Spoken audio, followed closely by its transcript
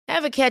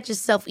Ever catch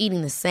yourself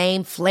eating the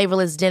same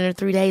flavorless dinner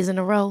 3 days in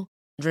a row?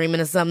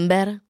 Dreaming of something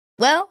better?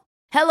 Well,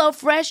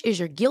 HelloFresh is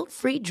your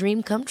guilt-free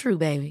dream come true,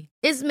 baby.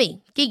 It's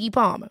me, Keke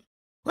Palmer.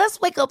 Let's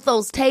wake up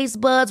those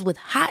taste buds with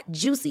hot,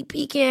 juicy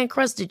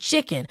pecan-crusted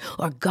chicken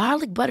or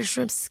garlic butter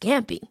shrimp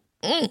scampi.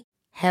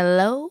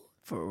 Hello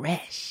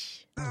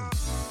Fresh.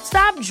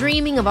 Stop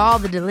dreaming of all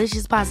the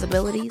delicious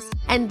possibilities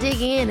and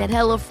dig in at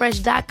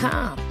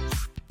HelloFresh.com.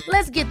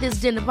 Let's get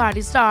this dinner party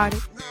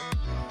started.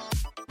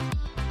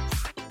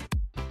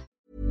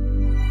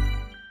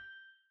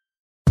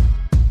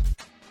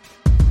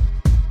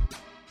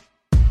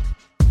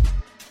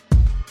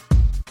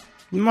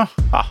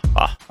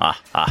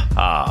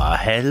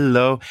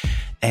 Hello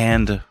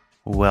and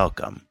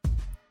welcome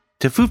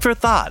to Food for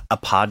Thought, a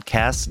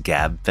podcast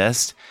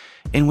gabfest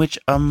in which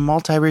a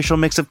multiracial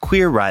mix of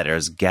queer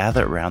writers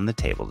gather around the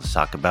table to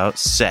talk about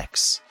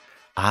sex,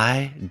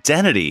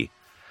 identity,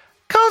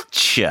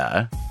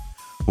 culture,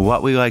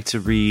 what we like to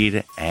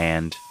read,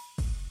 and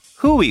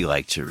who we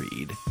like to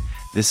read.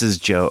 This is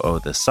Joe O,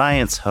 the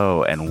Science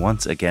Ho, and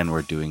once again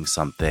we're doing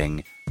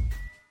something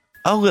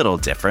a little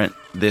different.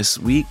 This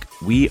week,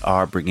 we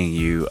are bringing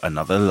you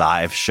another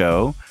live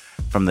show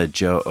from the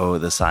Joe O,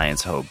 the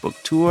Science Ho book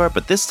tour,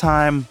 but this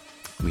time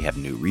we have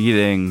new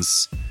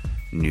readings,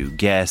 new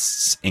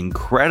guests,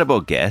 incredible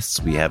guests.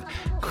 We have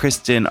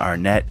Kristen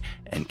Arnett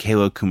and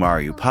Kayla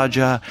Kumar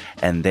Upadhyaya,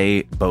 and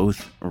they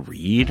both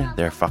read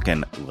their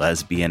fucking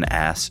lesbian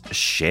ass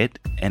shit,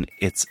 and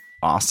it's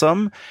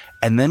awesome.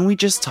 And then we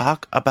just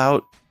talk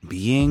about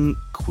being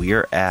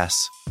queer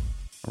ass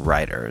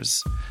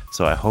writers.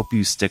 So I hope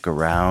you stick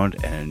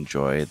around and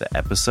enjoy the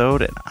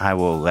episode, and I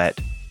will let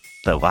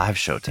the live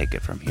show take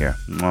it from here.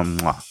 Mwah,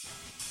 mwah.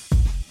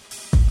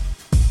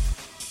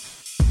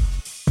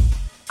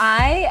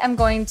 I am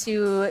going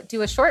to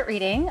do a short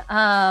reading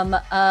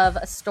of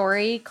a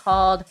story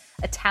called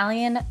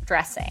Italian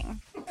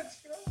Dressing.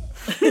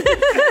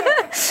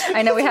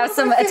 I know we have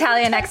some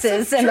Italian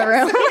exes in the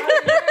room.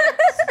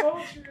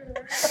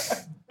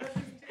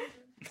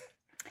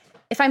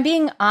 If I'm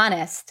being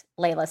honest,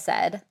 Layla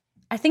said,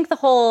 I think the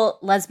whole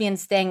lesbian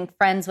staying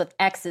friends with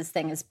exes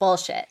thing is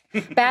bullshit.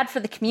 Bad for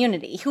the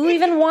community. Who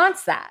even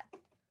wants that?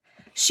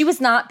 She was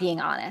not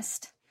being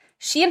honest.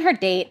 She and her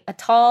date, a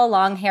tall,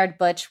 long-haired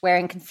butch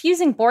wearing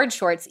confusing board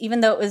shorts even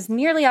though it was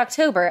nearly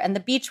October and the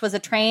beach was a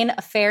train,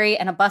 a ferry,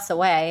 and a bus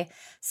away,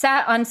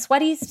 sat on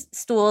sweaty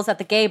stools at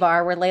the gay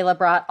bar where Layla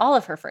brought all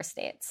of her first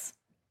dates.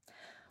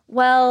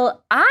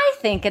 Well, I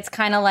think it's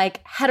kind of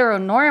like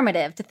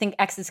heteronormative to think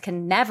exes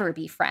can never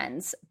be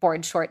friends,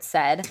 Board Shorts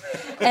said.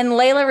 And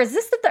Layla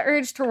resisted the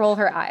urge to roll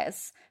her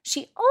eyes.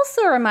 She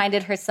also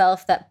reminded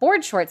herself that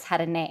Board Shorts had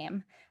a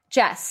name,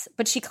 Jess,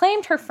 but she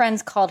claimed her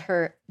friends called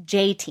her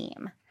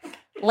J-Team.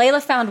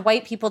 Layla found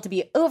white people to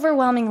be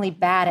overwhelmingly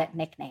bad at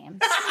nicknames.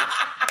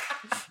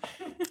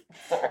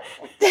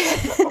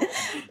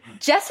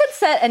 Jess had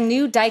set a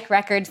new Dyke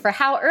record for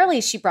how early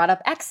she brought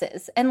up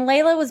exes, and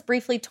Layla was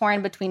briefly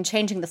torn between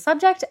changing the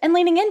subject and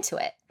leaning into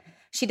it.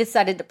 She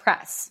decided to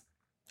press.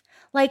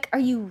 Like, are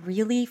you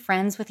really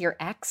friends with your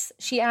ex?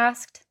 She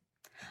asked.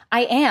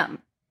 I am,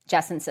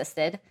 Jess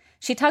insisted.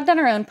 She tugged on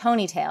her own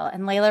ponytail,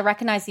 and Layla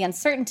recognized the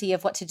uncertainty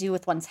of what to do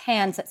with one's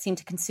hands that seemed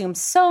to consume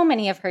so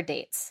many of her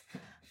dates.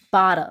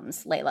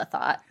 Bottoms, Layla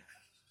thought.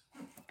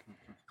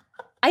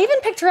 I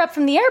even picked her up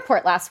from the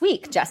airport last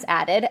week, Jess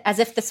added, as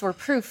if this were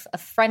proof of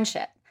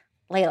friendship.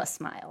 Layla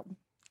smiled.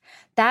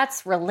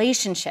 That's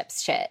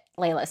relationships shit,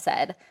 Layla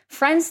said.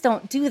 Friends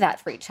don't do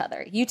that for each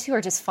other. You two are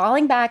just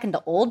falling back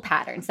into old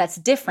patterns. That's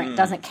different,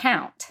 doesn't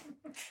count.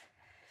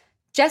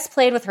 Jess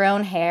played with her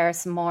own hair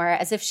some more,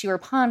 as if she were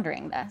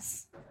pondering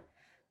this.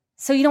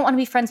 So you don't want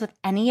to be friends with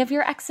any of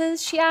your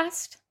exes, she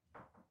asked.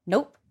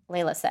 Nope,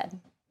 Layla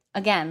said.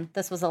 Again,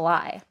 this was a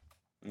lie.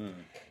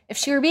 If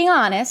she were being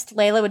honest,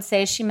 Layla would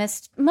say she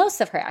missed most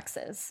of her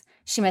exes.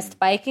 She missed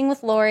biking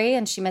with Lori,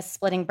 and she missed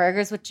splitting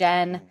burgers with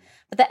Jen.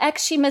 But the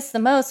ex she missed the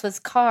most was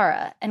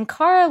Cara, and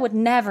Cara would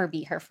never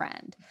be her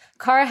friend.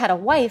 Cara had a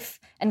wife,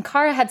 and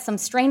Cara had some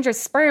stranger's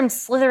sperm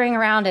slithering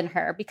around in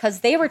her because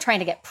they were trying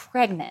to get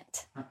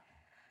pregnant.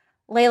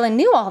 Layla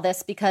knew all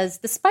this because,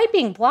 despite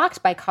being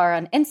blocked by Cara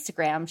on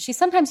Instagram, she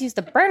sometimes used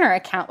a burner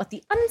account with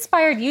the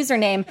uninspired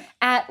username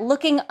at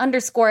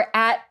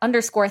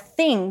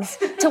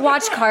looking_at_things to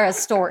watch Cara's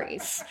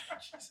stories.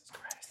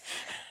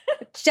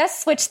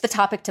 Jess switched the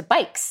topic to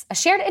bikes, a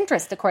shared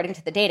interest according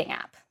to the dating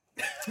app.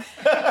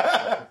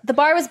 The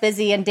bar was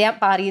busy and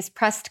damp bodies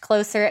pressed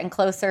closer and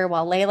closer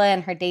while Layla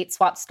and her date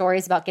swapped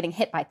stories about getting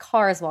hit by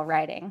cars while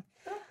riding.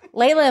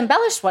 Layla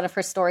embellished one of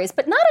her stories,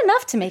 but not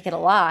enough to make it a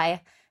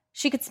lie.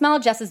 She could smell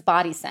Jess's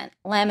body scent,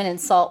 lemon and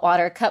salt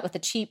water cut with the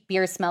cheap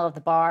beer smell of the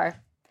bar.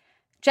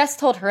 Jess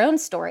told her own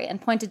story and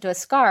pointed to a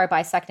scar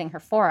bisecting her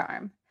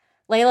forearm.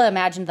 Layla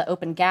imagined the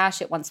open gash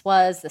it once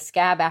was, the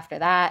scab after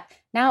that.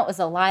 Now it was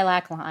a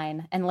lilac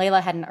line, and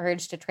Layla had an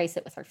urge to trace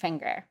it with her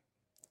finger.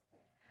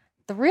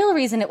 The real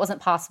reason it wasn't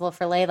possible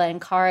for Layla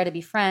and Cara to be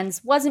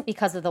friends wasn't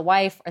because of the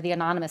wife or the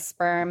anonymous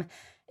sperm.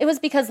 It was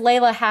because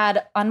Layla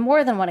had, on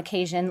more than one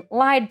occasion,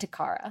 lied to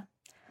Cara.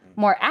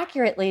 More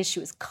accurately, she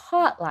was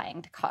caught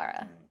lying to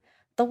Kara.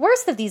 The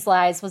worst of these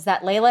lies was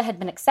that Layla had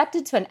been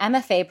accepted to an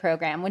MFA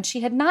program when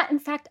she had not, in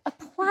fact,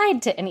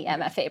 applied to any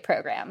MFA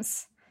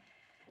programs.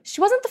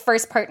 She wasn't the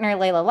first partner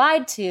Layla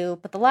lied to,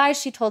 but the lies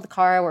she told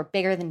Kara were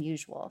bigger than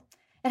usual.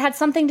 It had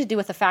something to do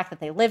with the fact that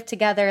they lived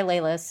together,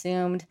 Layla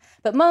assumed,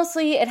 but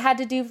mostly it had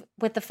to do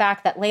with the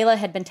fact that Layla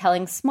had been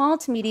telling small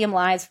to medium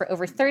lies for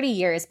over 30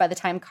 years by the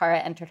time Kara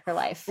entered her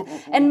life,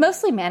 and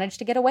mostly managed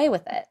to get away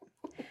with it.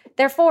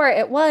 Therefore,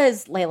 it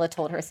was, Layla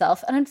told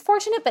herself, an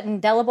unfortunate but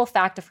indelible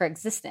fact of her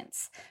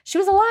existence. She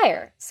was a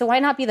liar, so why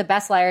not be the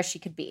best liar she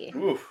could be?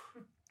 Oof.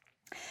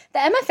 The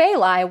MFA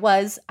lie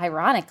was,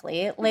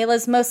 ironically,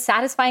 Layla's most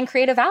satisfying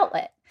creative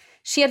outlet.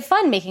 She had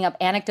fun making up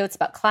anecdotes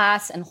about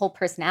class and whole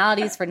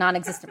personalities for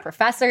non-existent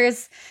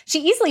professors. She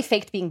easily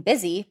faked being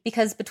busy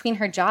because between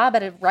her job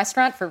at a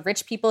restaurant for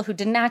rich people who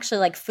didn't actually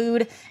like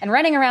food and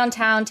running around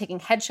town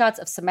taking headshots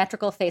of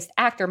symmetrical-faced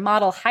actor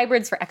model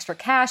hybrids for extra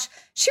cash,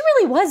 she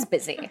really was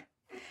busy.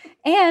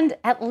 And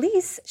at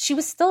least she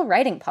was still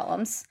writing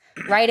poems,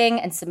 writing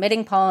and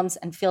submitting poems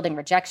and fielding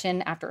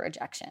rejection after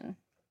rejection.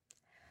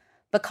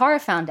 But Kara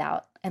found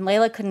out, and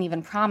Layla couldn't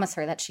even promise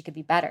her that she could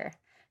be better.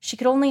 She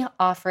could only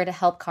offer to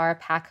help Kara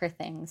pack her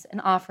things, an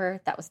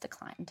offer that was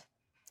declined.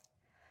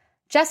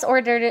 Jess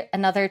ordered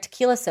another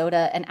tequila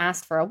soda and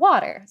asked for a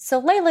water,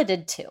 so Layla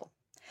did too.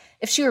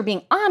 If she were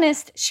being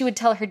honest, she would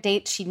tell her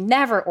date she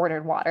never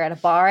ordered water at a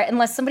bar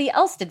unless somebody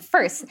else did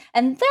first,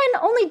 and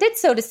then only did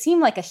so to seem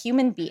like a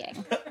human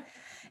being.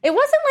 It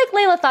wasn't like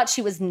Layla thought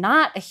she was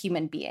not a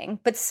human being,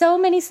 but so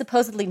many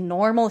supposedly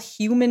normal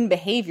human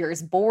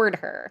behaviors bored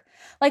her.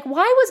 Like,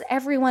 why was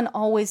everyone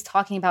always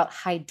talking about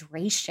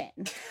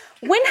hydration?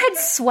 When had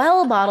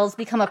swell bottles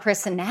become a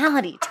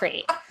personality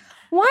trait?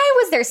 Why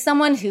was there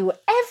someone who,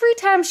 every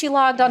time she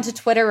logged onto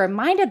Twitter,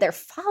 reminded their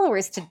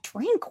followers to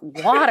drink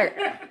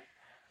water?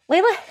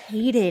 Layla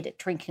hated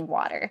drinking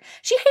water.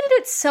 She hated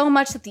it so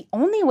much that the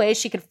only way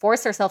she could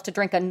force herself to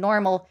drink a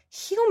normal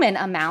human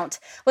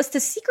amount was to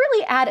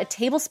secretly add a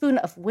tablespoon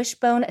of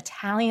Wishbone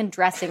Italian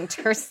dressing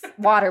to her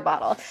water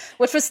bottle,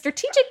 which was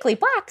strategically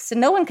black so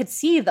no one could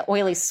see the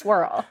oily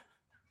swirl.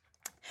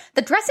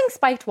 The dressing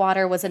spiked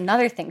water was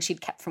another thing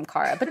she'd kept from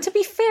Kara, but to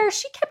be fair,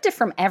 she kept it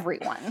from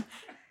everyone.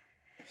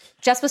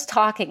 Jess was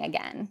talking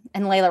again,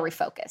 and Layla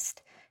refocused.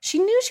 She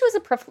knew she was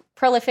a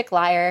prolific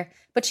liar,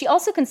 but she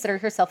also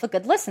considered herself a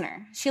good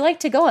listener. She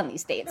liked to go on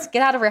these dates,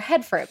 get out of her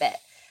head for a bit.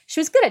 She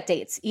was good at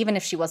dates, even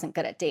if she wasn't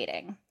good at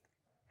dating.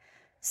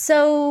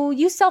 So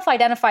you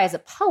self-identify as a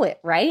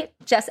poet, right?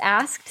 Jess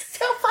asked.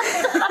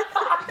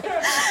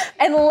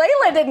 And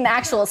Layla did an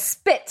actual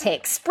spit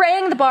take,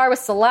 spraying the bar with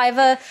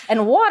saliva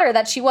and water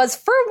that she was,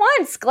 for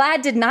once,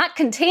 glad did not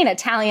contain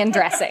Italian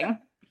dressing.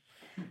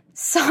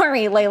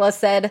 Sorry, Layla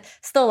said,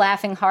 still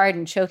laughing hard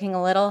and choking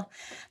a little.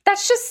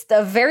 That's just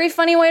a very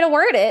funny way to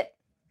word it.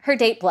 Her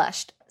date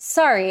blushed.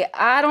 Sorry,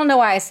 I don't know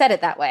why I said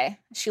it that way.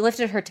 She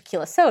lifted her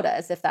tequila soda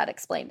as if that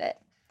explained it.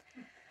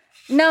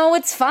 No,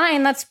 it's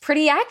fine. That's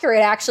pretty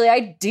accurate, actually.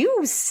 I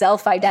do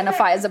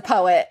self-identify as a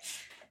poet.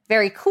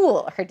 Very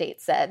cool, her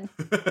date said.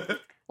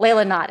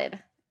 Layla nodded.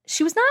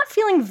 She was not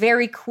feeling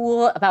very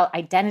cool about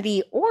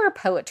identity or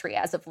poetry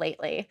as of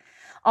lately.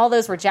 All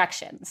those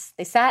rejections,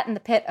 they sat in the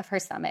pit of her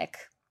stomach.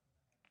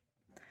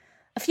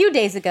 A few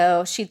days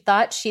ago, she'd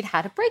thought she'd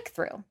had a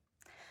breakthrough.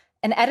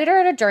 An editor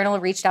at a journal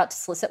reached out to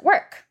solicit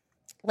work.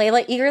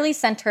 Layla eagerly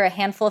sent her a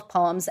handful of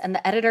poems, and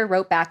the editor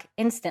wrote back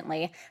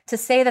instantly to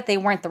say that they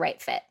weren't the right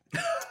fit.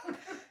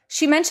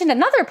 She mentioned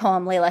another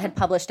poem Layla had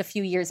published a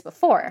few years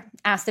before,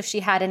 asked if she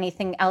had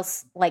anything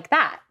else like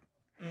that.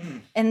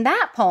 In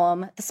that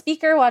poem, the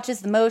speaker watches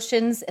the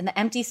motions in the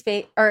empty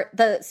space, or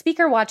the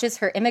speaker watches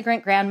her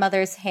immigrant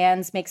grandmother's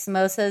hands make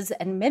samosas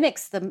and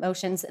mimics the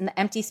motions in the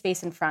empty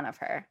space in front of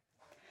her.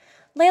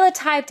 Layla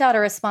typed out a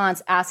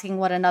response asking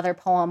what another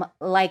poem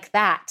like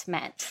that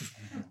meant.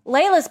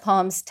 Layla's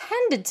poems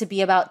tended to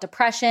be about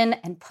depression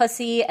and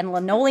pussy and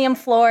linoleum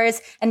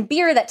floors and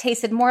beer that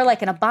tasted more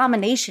like an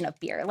abomination of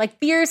beer, like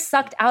beer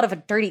sucked out of a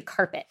dirty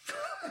carpet.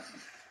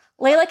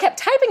 Layla kept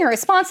typing her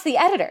response to the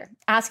editor,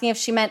 asking if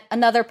she meant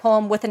another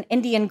poem with an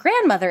Indian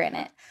grandmother in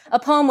it, a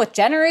poem with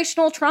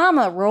generational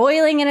trauma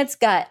roiling in its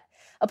gut,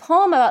 a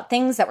poem about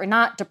things that were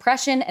not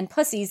depression and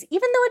pussies,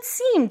 even though it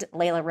seemed,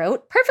 Layla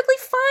wrote, perfectly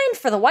fine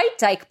for the white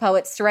dyke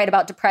poets to write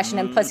about depression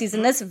and pussies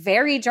in this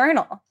very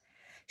journal.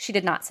 She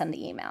did not send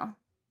the email.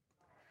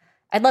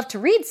 I'd love to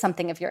read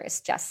something of yours,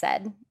 Jess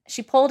said.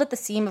 She pulled at the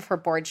seam of her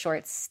board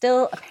shorts,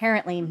 still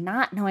apparently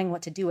not knowing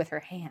what to do with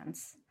her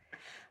hands.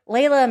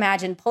 Layla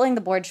imagined pulling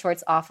the board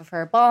shorts off of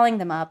her, balling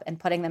them up, and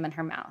putting them in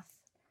her mouth.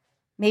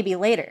 Maybe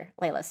later,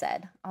 Layla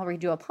said. I'll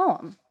read you a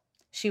poem.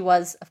 She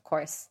was, of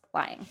course,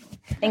 lying.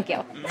 Thank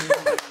you.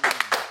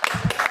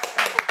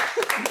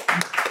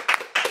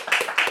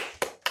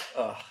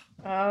 Oh,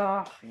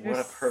 what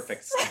a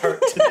perfect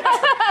start to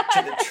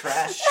the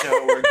trash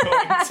show we're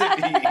going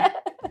to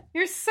be.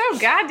 You're so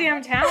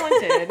goddamn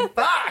talented.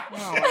 Fuck!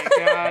 Oh my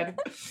god.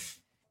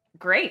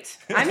 Great.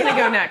 I'm going to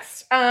go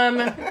next.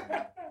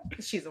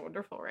 She's a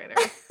wonderful writer.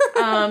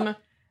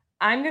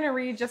 I'm going to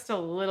read just a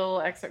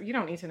little excerpt. You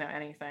don't need to know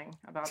anything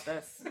about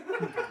this.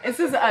 This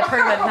is a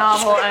part of a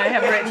novel I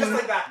have written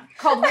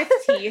called With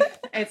Teeth.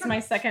 It's my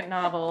second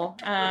novel.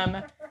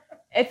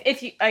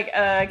 If you,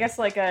 I guess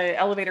like a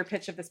elevator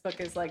pitch of this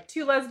book is like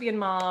 2 lesbian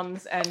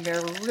moms and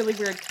they're a really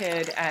weird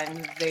kid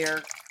and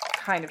they're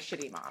kind of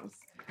shitty moms.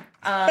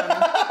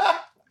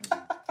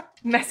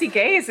 Messy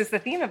gaze is the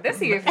theme of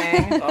this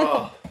evening.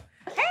 Oh.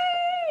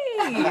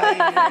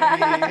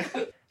 Hey!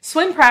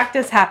 Swim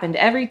practice happened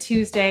every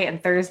Tuesday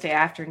and Thursday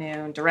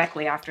afternoon,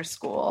 directly after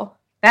school.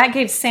 That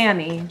gave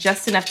Sammy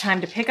just enough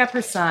time to pick up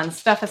her son,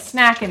 stuff a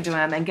snack into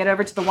him, and get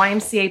over to the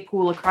YMCA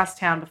pool across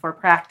town before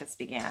practice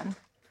began.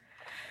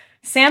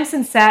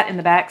 Samson sat in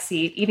the back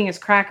seat, eating his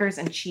crackers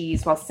and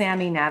cheese while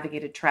Sammy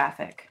navigated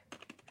traffic.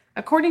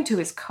 According to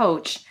his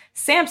coach,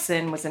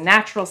 Samson was a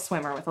natural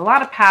swimmer with a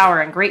lot of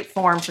power and great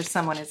form for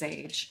someone his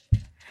age.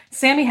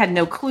 Sammy had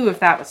no clue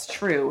if that was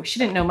true. She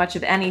didn't know much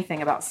of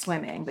anything about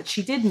swimming, but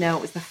she did know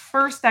it was the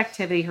first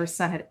activity her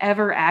son had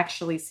ever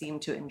actually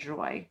seemed to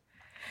enjoy.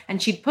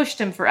 And she'd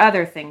pushed him for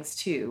other things,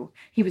 too.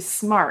 He was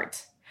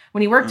smart.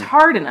 When he worked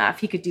hard enough,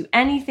 he could do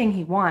anything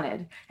he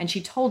wanted, and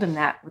she told him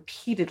that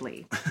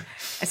repeatedly,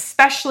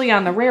 especially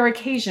on the rare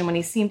occasion when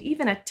he seemed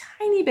even a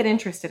tiny bit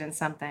interested in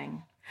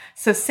something.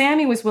 So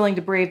Sammy was willing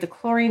to brave the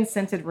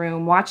chlorine-scented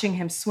room, watching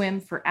him swim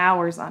for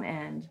hours on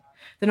end.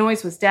 The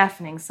noise was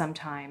deafening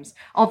sometimes,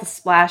 all the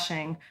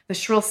splashing, the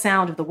shrill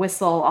sound of the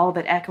whistle, all of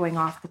it echoing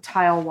off the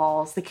tile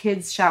walls, the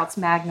kids' shouts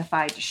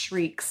magnified to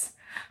shrieks.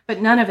 But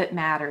none of it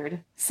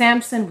mattered.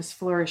 Samson was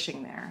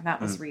flourishing there.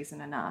 That was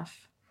reason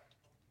enough.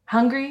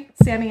 Hungry?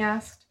 Sammy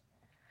asked.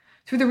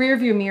 Through the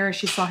rearview mirror,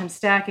 she saw him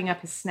stacking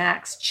up his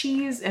snacks,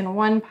 cheese in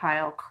one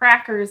pile,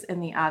 crackers in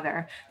the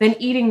other, then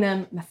eating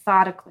them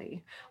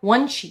methodically.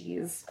 1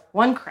 cheese,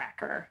 1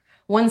 cracker,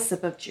 1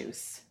 sip of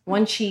juice.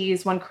 1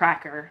 cheese, 1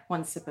 cracker,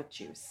 1 sip of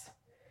juice.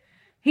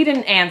 He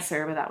didn't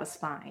answer, but that was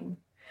fine.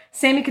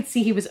 Sammy could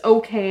see he was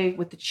okay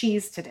with the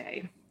cheese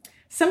today.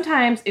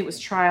 Sometimes it was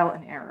trial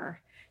and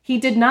error. He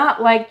did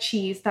not like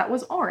cheese that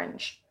was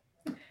orange.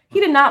 He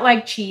did not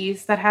like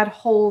cheese that had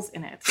holes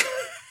in it.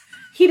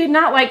 He did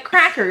not like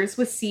crackers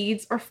with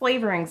seeds or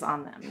flavorings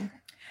on them.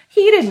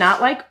 He did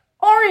not like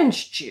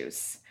orange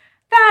juice.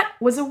 That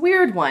was a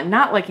weird one,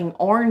 not liking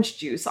orange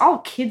juice. All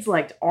kids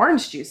liked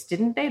orange juice,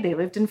 didn't they? They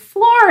lived in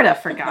Florida,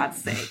 for God's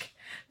sake.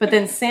 But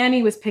then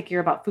Sammy was pickier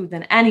about food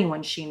than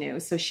anyone she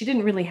knew, so she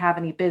didn't really have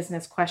any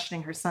business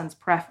questioning her son's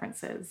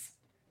preferences.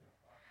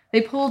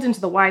 They pulled into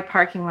the Y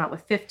parking lot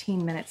with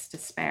 15 minutes to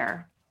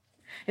spare.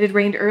 It had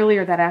rained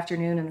earlier that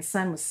afternoon, and the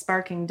sun was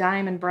sparking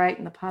diamond bright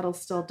and the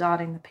puddles still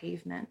dotting the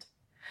pavement.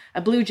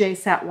 A blue jay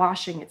sat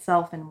washing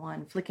itself in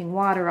one, flicking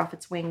water off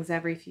its wings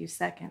every few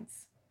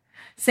seconds.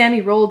 Sammy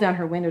rolled down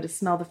her window to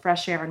smell the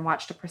fresh air and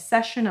watched a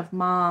procession of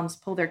moms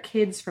pull their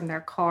kids from their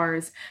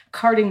cars,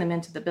 carting them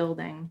into the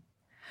building.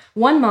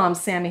 One mom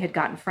Sammy had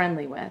gotten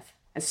friendly with,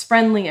 as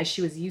friendly as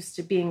she was used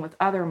to being with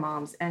other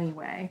moms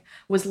anyway,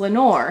 was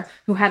Lenore,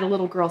 who had a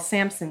little girl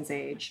Samson's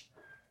age.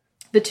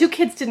 The 2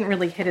 kids didn't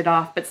really hit it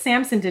off, but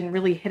Samson didn't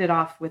really hit it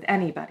off with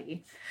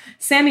anybody.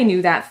 Sammy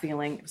knew that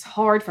feeling. It was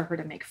hard for her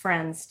to make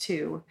friends,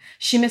 too.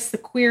 She missed the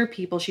queer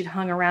people she'd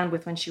hung around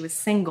with when she was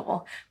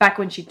single, back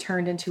when she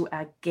turned into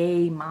a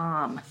gay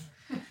mom.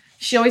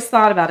 She always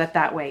thought about it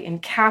that way, in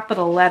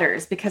capital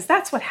letters, because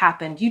that's what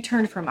happened. You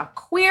turned from a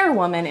queer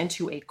woman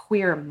into a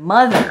queer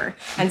mother,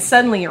 and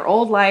suddenly your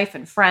old life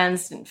and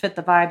friends didn't fit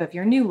the vibe of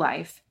your new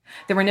life.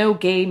 There were no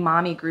gay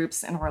mommy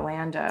groups in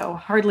Orlando,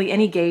 hardly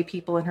any gay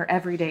people in her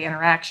everyday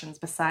interactions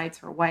besides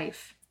her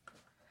wife.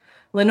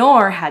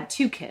 Lenore had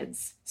 2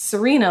 kids.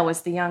 Serena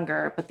was the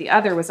younger, but the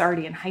other was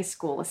already in high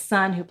school, a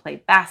son who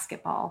played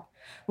basketball.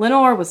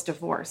 Lenore was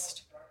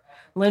divorced.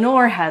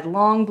 Lenore had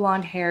long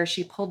blonde hair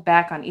she pulled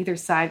back on either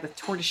side with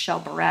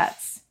tortoiseshell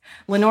barrettes.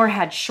 Lenore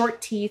had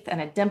short teeth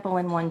and a dimple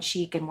in one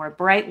cheek and wore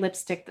bright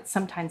lipstick that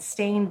sometimes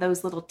stained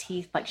those little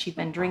teeth like she'd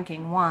been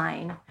drinking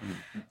wine.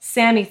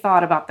 Sammy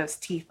thought about those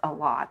teeth a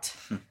lot.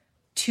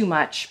 Too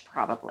much,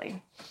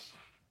 probably.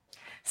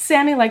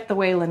 Sammy liked the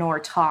way Lenore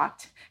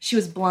talked. She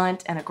was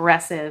blunt and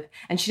aggressive,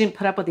 and she didn't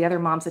put up with the other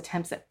moms'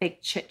 attempts at fake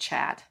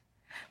chit-chat.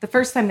 The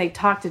first time they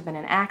talked had been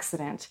an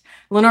accident.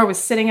 Lenore was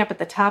sitting up at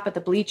the top of the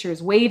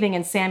bleachers, waving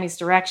in Sammy's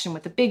direction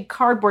with a big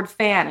cardboard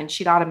fan, and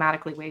she'd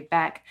automatically wave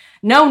back.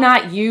 "No,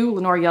 not you,"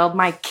 Lenore yelled.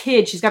 "My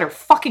kid. She's got her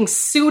fucking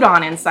suit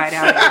on inside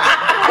out."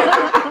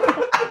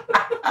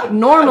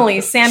 Normally,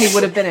 Sammy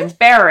would have been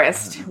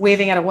embarrassed,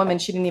 waving at a woman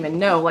she didn't even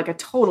know, like a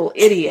total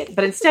idiot.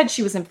 But instead,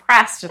 she was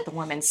impressed at the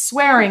woman,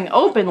 swearing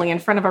openly in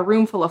front of a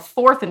room full of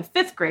 4th and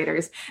 5th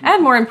graders,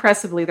 and more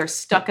impressively, their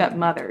stuck-up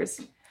mothers.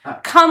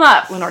 "Come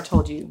up," Lenore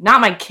told you. "Not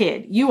my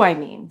kid. You, I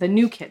mean. The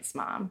new kid's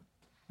mom."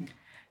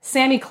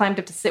 Sammy climbed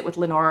up to sit with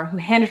Lenore, who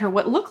handed her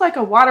what looked like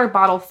a water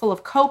bottle full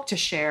of Coke to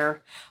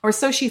share, or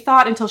so she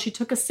thought until she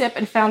took a sip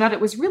and found out it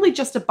was really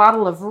just a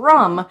bottle of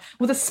rum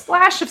with a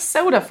splash of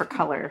soda for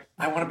color.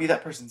 I want to be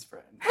that person's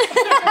friend.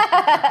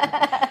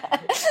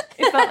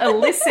 It felt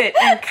illicit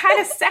and kind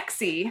of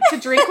sexy to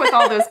drink with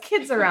all those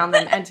kids around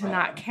them and to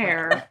not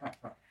care.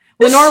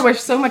 Lenore wore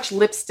so much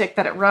lipstick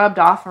that it rubbed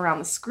off around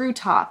the screw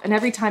top, and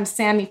every time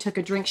Sammy took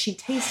a drink, she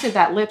tasted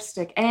that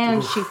lipstick,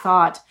 and she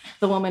thought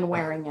the woman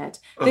wearing it.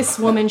 This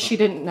woman she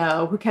didn't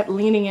know, who kept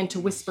leaning in to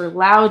whisper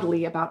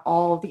loudly about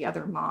all the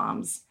other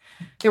moms.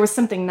 There was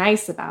something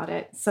nice about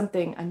it,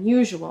 something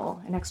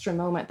unusual, an extra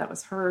moment that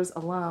was hers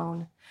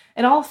alone.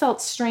 It all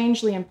felt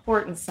strangely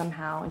important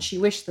somehow, and she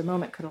wished the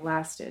moment could have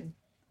lasted.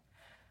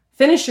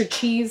 "Finish your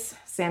cheese,"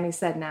 Sammy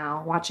said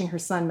now, watching her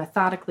son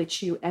methodically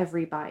chew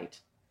every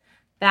bite.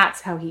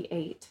 That's how he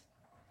ate.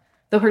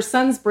 Though her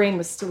son's brain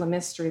was still a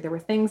mystery, there were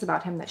things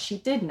about him that she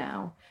did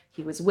know.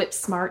 He was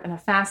whip-smart and a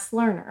fast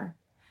learner.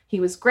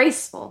 He was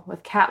graceful,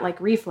 with cat-like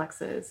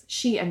reflexes.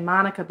 She and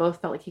Monica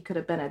both felt like he could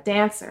have been a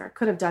dancer,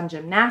 could have done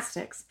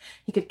gymnastics.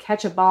 He could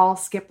catch a ball,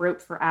 skip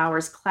rope for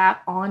hours,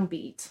 clap on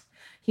beat.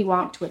 He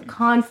walked with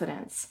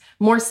confidence,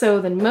 more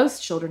so than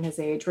most children his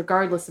age,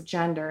 regardless of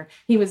gender.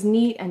 He was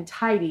neat and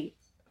tidy,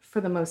 for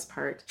the most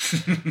part.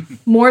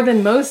 More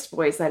than most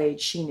boys that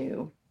age she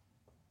knew.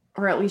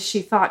 Or at least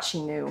she thought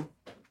she knew.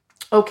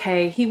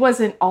 Okay, he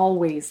wasn't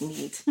always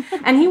neat.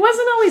 And he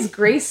wasn't always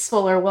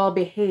graceful or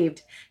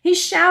well-behaved. He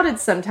shouted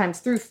sometimes,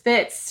 threw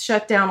fits,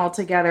 shut down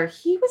altogether.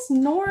 He was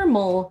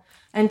normal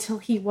until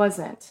he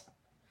wasn't.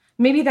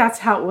 Maybe that's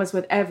how it was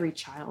with every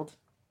child.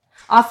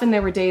 Often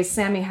there were days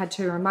Sammy had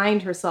to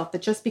remind herself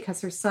that just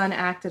because her son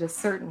acted a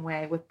certain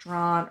way,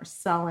 withdrawn or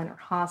sullen or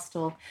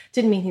hostile,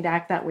 didn't mean he'd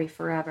act that way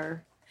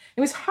forever.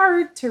 It was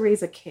hard to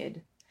raise a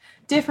kid,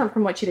 different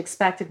from what she'd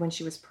expected when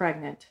she was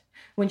pregnant,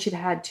 when she'd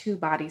had 2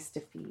 bodies to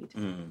feed.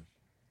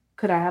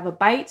 Could I have a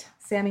bite?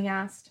 Sammy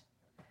asked.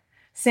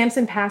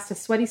 Samson passed a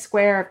sweaty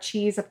square of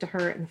cheese up to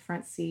her in the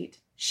front seat.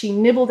 She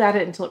nibbled at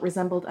it until it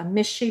resembled a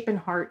misshapen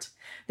heart,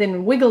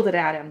 then wiggled it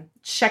at him.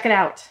 Check it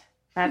out.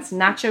 That's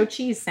nacho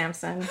cheese,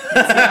 Samson.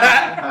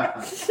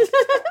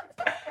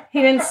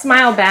 He didn't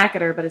smile back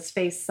at her, but his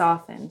face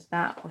softened.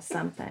 That was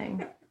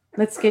something.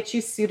 "Let's get you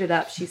suited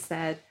up," she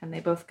said, and they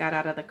both got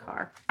out of the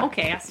car.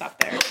 Okay, I'll stop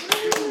there.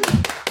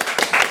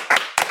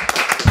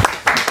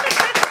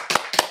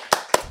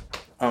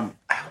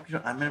 I hope you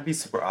don't, I'm going to be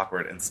super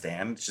awkward and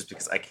stand just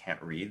because I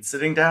can't read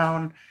sitting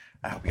down.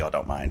 I hope y'all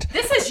don't mind.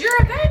 This is your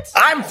event.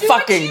 I'm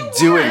fucking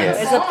doing it.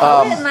 There's a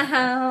poet in the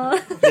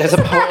house. There's a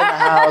poet in the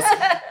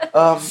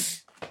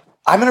house.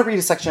 I'm going to read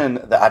a section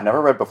that I've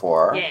never read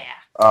before. Yeah.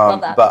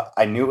 Love that. But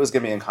I knew it was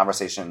going to be in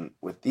conversation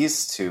with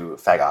these 2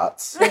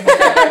 faggots.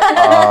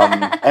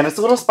 And it's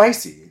a little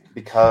spicy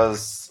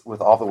because with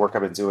all the work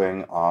I've been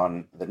doing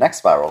on the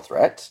next viral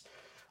threat,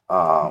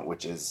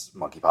 which is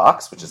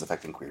monkeypox, which is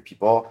affecting queer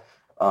people,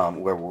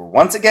 where we're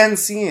once again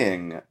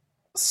seeing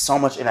so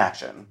much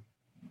inaction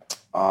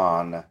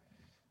on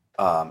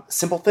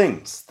simple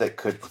things that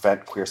could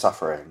prevent queer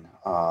suffering.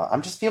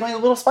 I'm just feeling a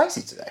little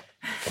spicy today.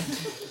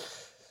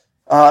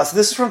 So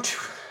this is from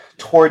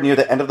toward near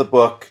the end of the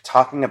book,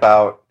 talking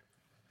about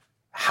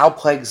how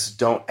plagues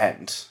don't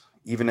end,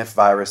 even if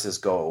viruses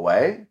go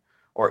away,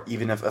 or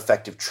even if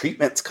effective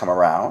treatments come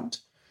around.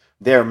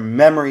 Their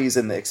memories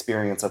and the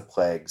experience of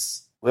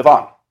plagues live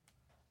on.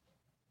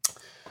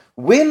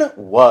 When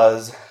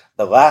was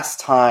the last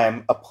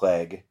time a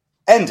plague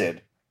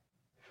ended?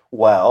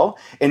 Well,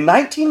 in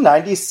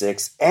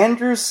 1996,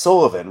 Andrew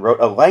Sullivan wrote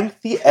a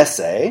lengthy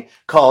essay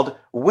called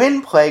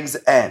When Plagues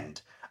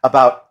End,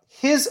 about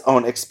his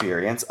own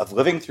experience of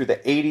living through the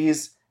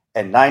 80s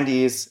and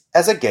 90s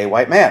as a gay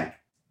white man.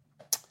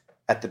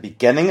 At the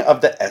beginning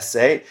of the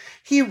essay,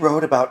 he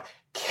wrote about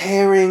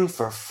caring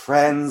for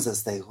friends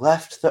as they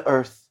left the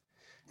earth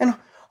and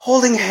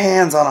holding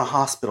hands on a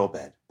hospital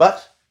bed.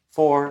 But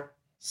for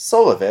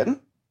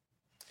Sullivan,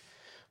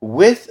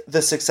 with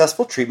the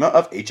successful treatment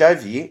of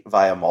HIV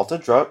via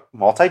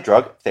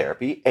multi-drug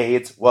therapy,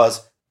 AIDS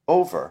was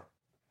over.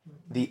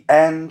 The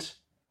end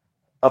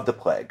of the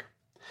plague.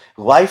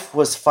 Life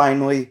was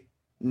finally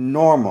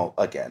normal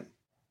again.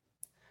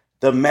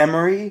 The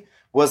memory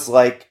was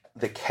like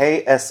the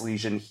KS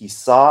lesion he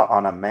saw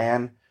on a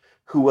man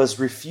who was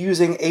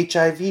refusing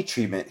HIV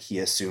treatment, he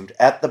assumed,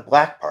 at the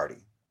black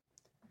party.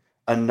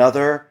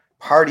 Another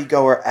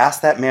partygoer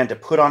asked that man to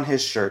put on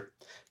his shirt.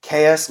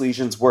 KS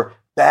lesions were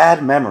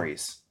bad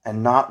memories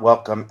and not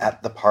welcome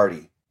at the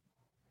party.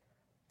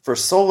 For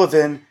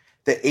Sullivan,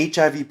 the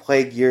HIV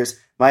plague years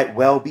might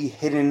well be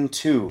hidden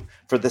too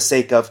for the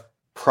sake of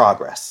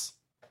progress.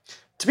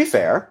 To be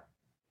fair,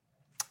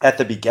 at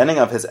the beginning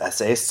of his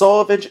essay,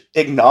 Sullivan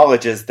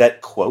acknowledges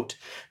that, quote,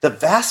 the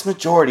vast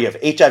majority of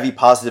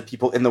HIV-positive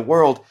people in the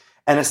world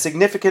and a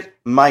significant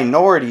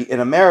minority in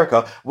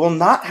America will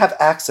not have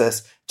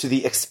access to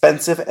the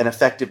expensive and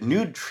effective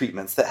new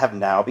treatments that have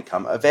now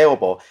become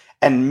available,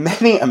 and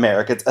many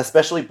Americans,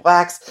 especially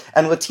blacks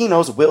and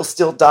Latinos, will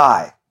still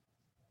die.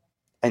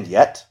 And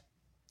yet,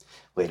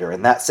 later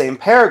in that same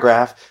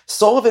paragraph,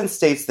 Sullivan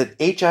states that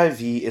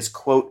HIV is,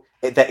 quote,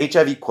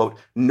 quote,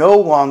 no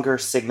longer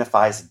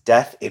signifies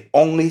death, it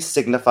only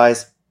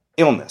signifies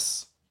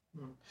illness.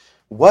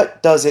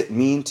 What does it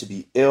mean to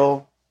be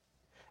ill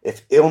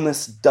if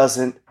illness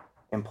doesn't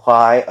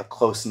imply a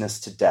closeness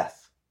to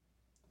death?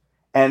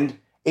 And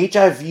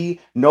HIV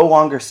no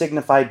longer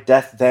signified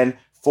death then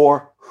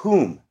for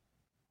whom?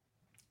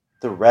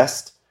 The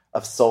rest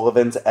of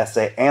Sullivan's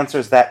essay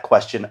answers that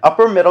question: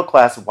 upper middle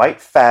class white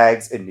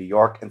fags in New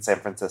York and San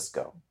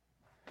Francisco.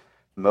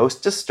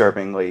 Most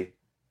disturbingly,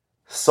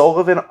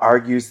 Sullivan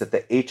argues that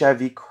the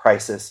HIV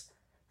crisis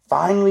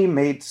finally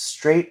made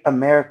straight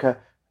America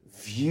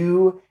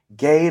view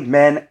gay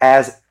men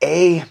as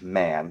a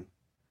man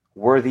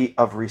worthy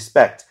of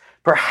respect.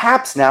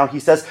 Perhaps now, he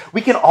says,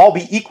 we can all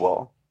be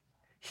equal.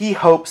 He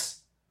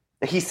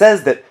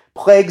says that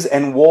plagues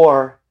and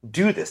war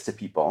do this to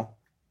people.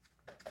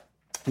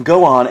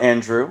 Go on,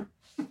 Andrew.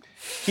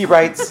 He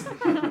writes,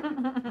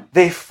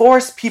 they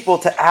force people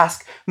to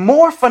ask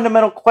more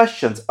fundamental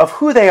questions of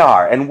who they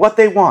are and what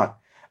they want.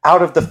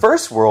 Out of the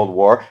First World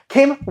War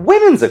came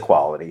women's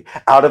equality.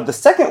 Out of the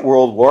Second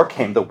World War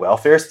came the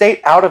welfare state.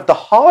 Out of the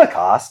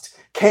Holocaust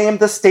came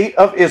the state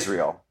of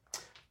Israel.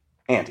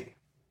 Andy,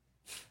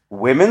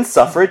 women's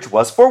suffrage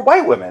was for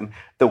white women.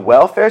 The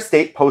welfare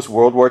state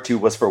post-World War II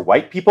was for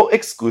white people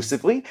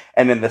exclusively,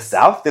 and in the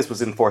South, this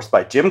was enforced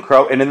by Jim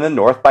Crow, and in the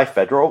North by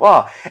federal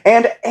law.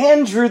 And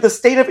Andrew, the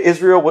state of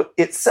Israel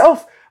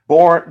itself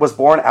was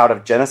born out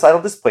of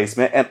genocidal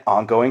displacement and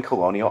ongoing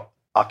colonial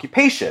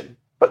occupation.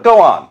 But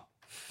go on.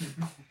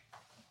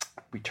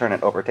 We turn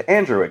it over to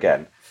Andrew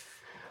again.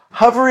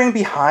 Hovering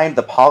behind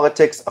the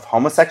politics of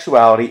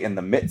homosexuality in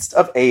the midst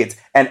of AIDS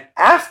and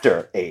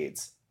after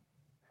AIDS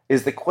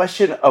is the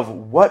question of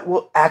what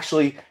will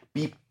actually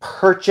be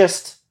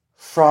purchased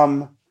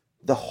from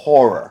the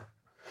horror.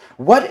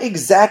 What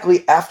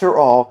exactly, after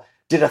all,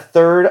 did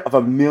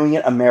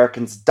 1/3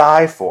 Americans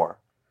die for?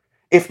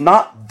 If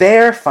not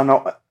their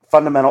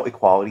fundamental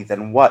equality,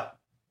 then what?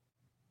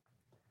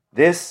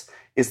 This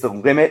is the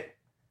limit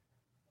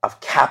of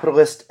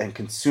capitalist and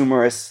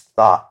consumerist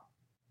thought.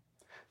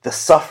 The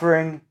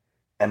suffering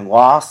and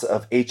loss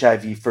of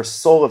HIV for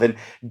Sullivan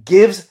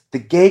gives the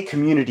gay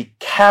community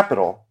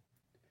capital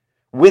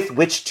with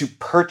which to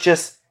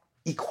purchase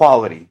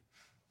equality.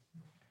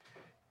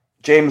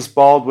 James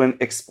Baldwin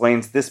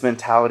explains this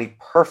mentality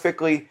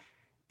perfectly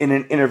in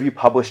an interview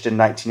published in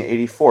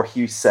 1984.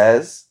 He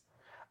says,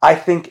 I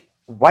think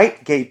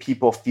white gay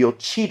people feel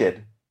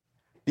cheated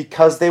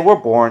because they were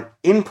born,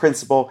 in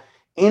principle,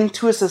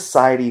 into a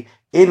society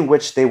in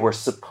which they were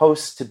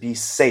supposed to be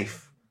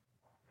safe.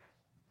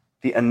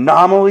 The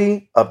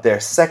anomaly of their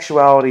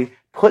sexuality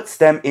puts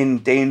them in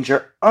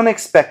danger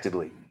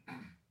unexpectedly.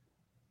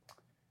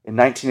 In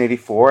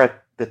 1984,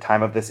 at the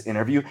time of this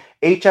interview,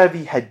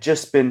 HIV had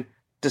just been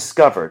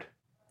discovered.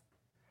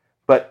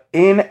 But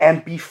in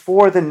and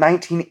before the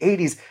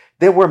 1980s,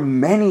 there were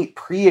many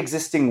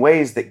pre-existing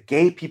ways that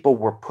gay people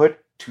were put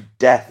to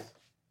death.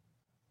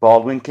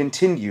 Baldwin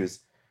continues,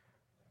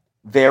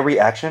 their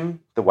reaction,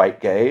 the white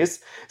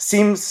gays,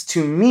 seems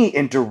to me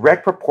in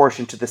direct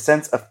proportion to the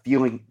sense of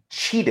feeling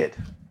cheated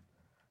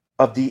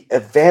of the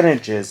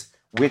advantages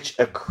which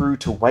accrue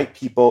to white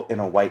people in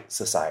a white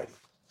society.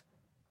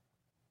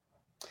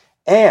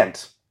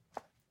 And,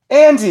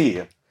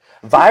 Andy,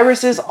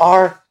 viruses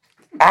are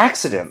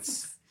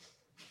accidents.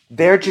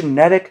 They're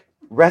genetic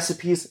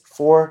recipes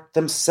for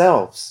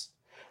themselves.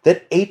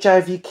 That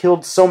HIV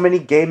killed so many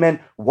gay men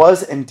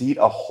was indeed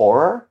a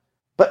horror,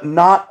 but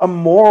not a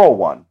moral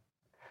one.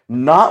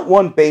 Not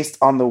one based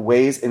on the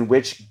ways in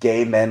which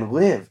gay men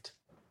lived.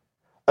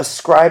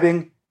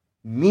 Ascribing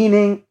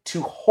meaning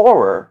to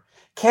horror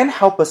can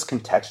help us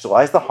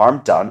contextualize the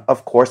harm done,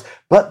 of course,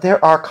 but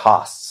there are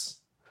costs.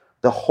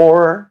 The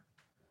horror,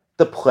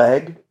 the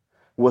plague,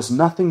 was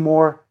nothing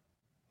more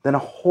than a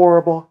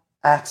horrible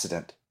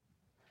accident.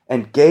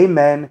 And gay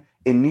men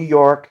in New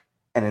York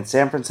and in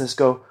San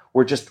Francisco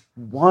were just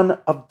one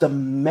of the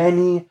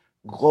many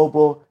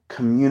global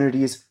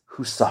communities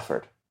who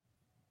suffered.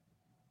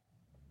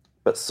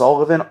 But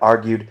Sullivan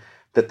argued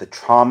that the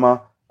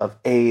trauma of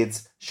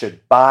AIDS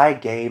should buy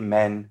gay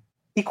men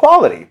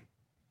equality.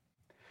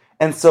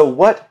 And so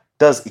what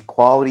does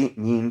equality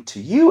mean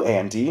to you,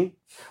 Andy?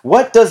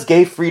 What does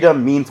gay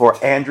freedom mean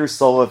for Andrew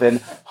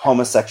Sullivan,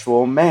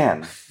 homosexual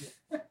man?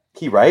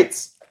 He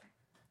writes,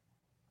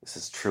 this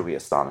is truly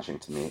astonishing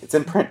to me. It's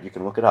in print. You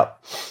can look it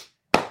up.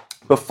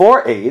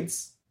 Before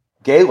AIDS,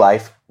 gay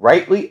life,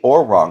 rightly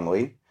or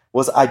wrongly,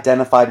 was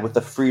identified with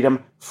the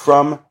freedom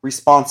from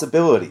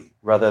responsibility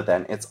rather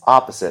than its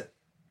opposite.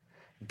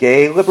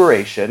 Gay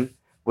liberation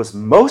was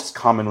most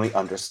commonly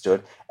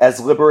understood as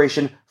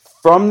liberation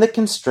from the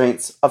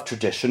constraints of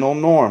traditional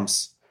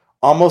norms,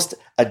 almost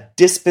a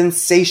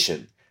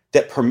dispensation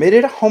that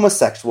permitted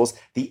homosexuals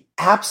the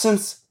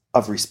absence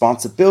of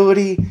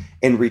responsibility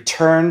in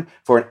return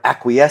for an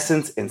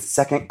acquiescence in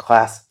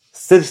second-class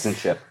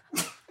citizenship.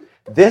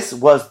 This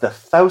was the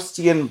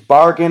Faustian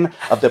bargain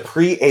of the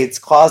pre-AIDS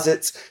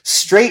closets.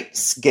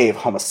 Straights gave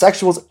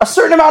homosexuals a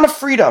certain amount of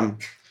freedom.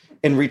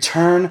 In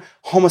return,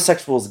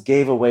 homosexuals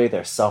gave away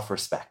their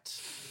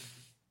self-respect.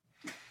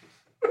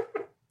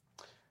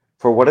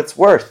 For what it's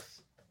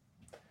worth,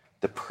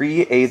 the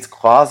pre-AIDS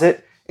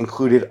closet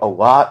included a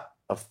lot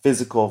of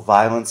physical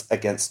violence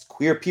against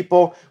queer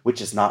people, which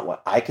is not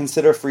what I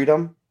consider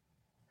freedom.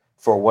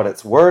 For what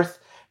it's worth,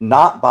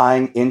 not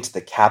buying into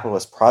the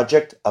capitalist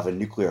project of a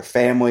nuclear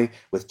family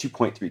with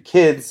 2.3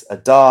 kids, a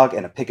dog,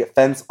 and a picket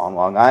fence on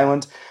Long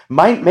Island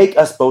might make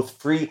us both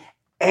free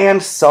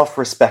and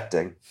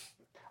self-respecting.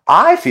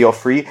 I feel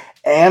free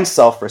and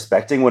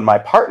self-respecting when my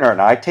partner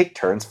and I take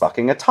turns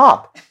fucking a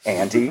top,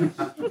 Andy.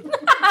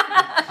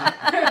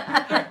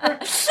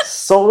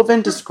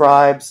 Sullivan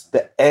describes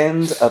the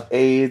end of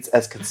AIDS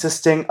as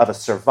consisting of a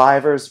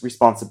survivor's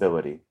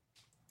responsibility.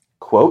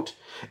 Quote,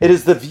 "It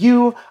is the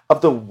view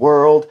of the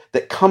world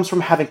that comes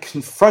from having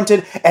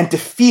confronted and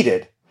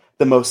defeated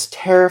the most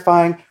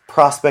terrifying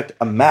prospect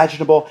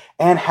imaginable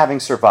and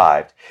having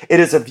survived. It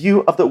is a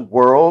view of the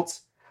world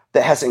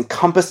that has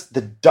encompassed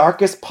the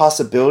darkest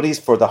possibilities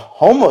for the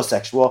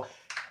homosexual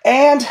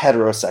and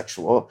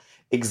heterosexual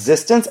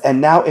existence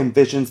and now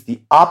envisions the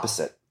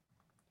opposite.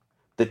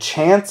 The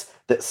chance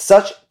that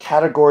such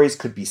categories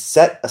could be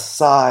set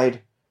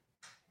aside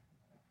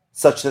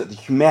such that the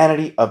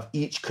humanity of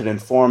each could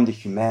inform the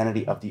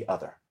humanity of the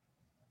other."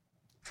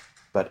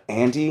 But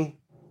Andy,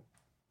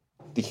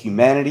 the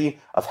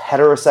humanity of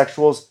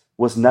heterosexuals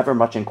was never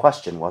much in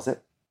question, was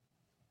it?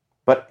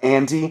 But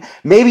Andy,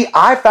 maybe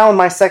I found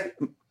my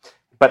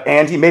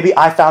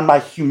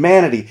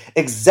humanity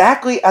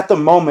exactly at the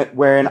moment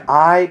wherein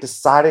I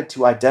decided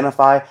to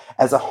identify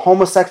as a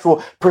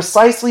homosexual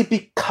precisely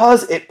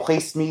because it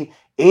placed me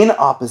in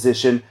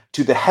opposition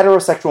to the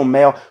heterosexual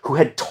male who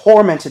had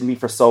tormented me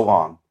for so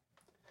long,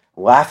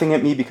 laughing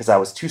at me because I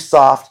was too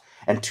soft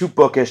and too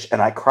bookish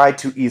and I cried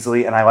too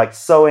easily and I liked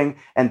sewing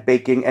and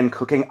baking and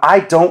cooking.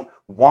 I don't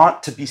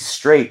want to be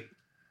straight.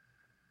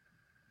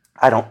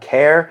 I don't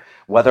care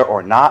whether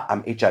or not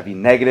I'm HIV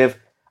negative.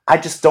 I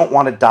just don't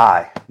want to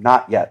die.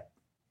 Not yet.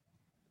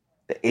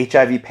 The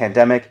HIV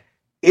pandemic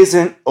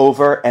isn't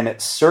over, and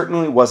it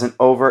certainly wasn't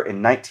over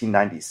in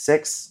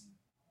 1996.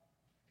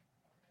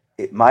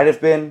 It might have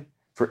been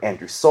for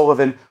Andrew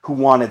Sullivan, who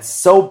wanted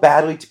so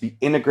badly to be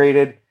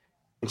integrated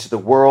into the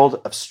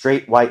world of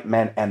straight white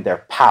men and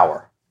their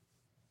power.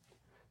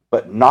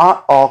 But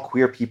not all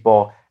queer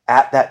people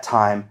at that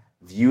time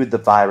viewed the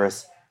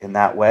virus in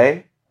that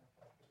way.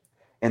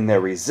 In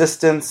their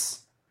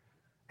resistance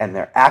and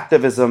their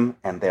activism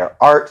and their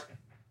art,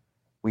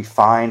 we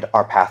find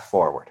our path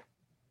forward.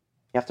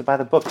 You have to buy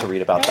the book to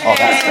read about all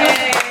that stuff.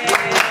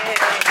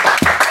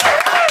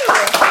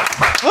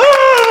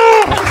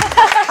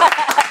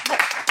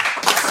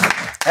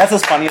 That's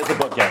as funny as the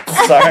book gets.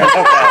 Sorry. Okay.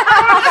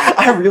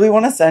 I really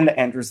want to send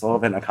Andrew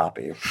Sullivan a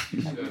copy.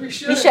 You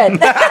should.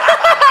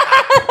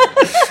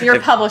 Your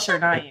publisher,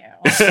 not you.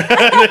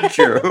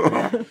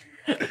 True.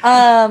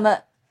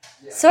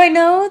 So I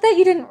know that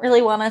you didn't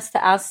really want us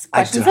to ask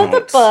questions of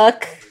the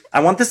book.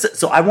 I want this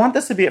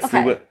to be a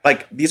free,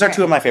 like, these are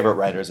two of my favorite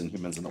writers and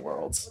humans in the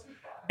world.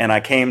 And I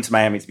came to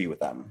Miami to be with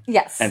them.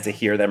 Yes. And to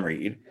hear them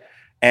read.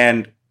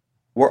 And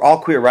we're all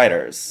queer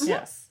writers.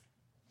 Yes.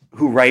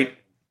 Who write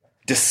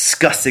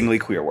disgustingly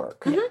queer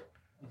work. Mm-hmm.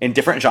 In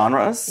different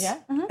genres. Yeah.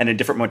 Mm-hmm. And in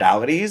different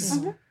modalities.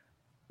 Mm-hmm.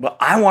 But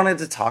I wanted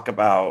to talk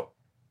about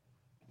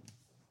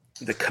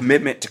the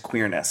commitment to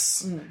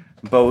queerness,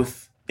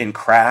 both in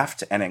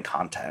craft and in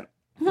content.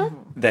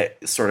 Mm-hmm.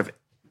 That sort of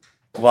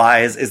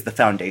is the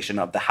foundation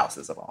of the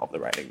houses of all of the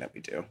writing that we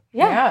do.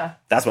 Yeah.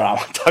 That's what I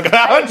want to talk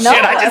about. No,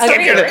 Shit,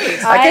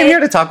 I came here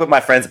to talk with my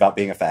friends about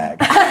being a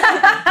fag.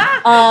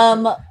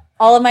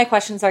 All of my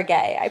questions are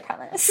gay, I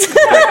promise.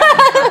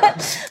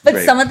 But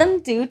Great. Some of them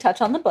do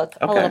touch on the book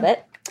a little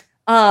bit.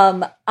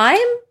 I'm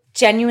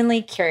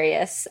genuinely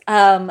curious.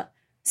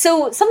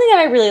 So something that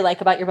I really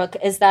like about your book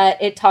is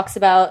that it talks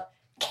about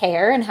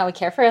care and how we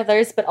care for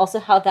others, but also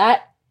how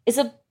that is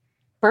a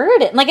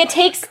burden. Like, it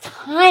takes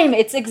time.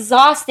 It's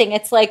exhausting.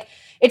 It's like,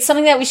 it's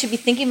something that we should be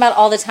thinking about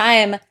all the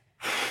time.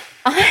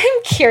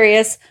 I'm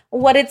curious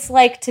what it's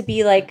like to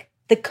be like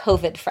the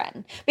COVID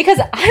friend, because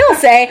I will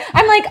say,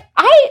 I'm like,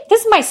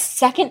 this is my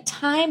second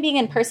time being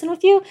in person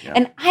with you,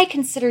 and I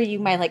consider you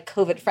my like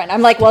COVID friend.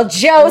 I'm like, well,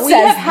 Joe we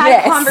says have had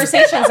this.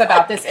 conversations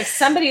about this. If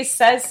somebody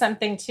says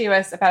something to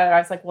us about it, I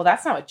was like, well,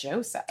 that's not what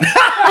Joe said. So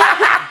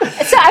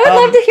I would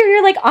love to hear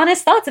your like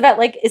honest thoughts about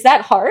like, is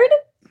that hard?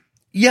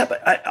 Yeah,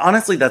 but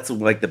honestly, that's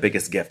like the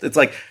biggest gift. It's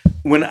like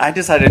when I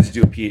decided to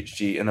do a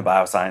PhD in the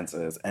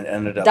biosciences and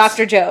ended up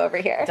Dr. Joe over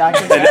here.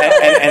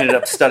 and ended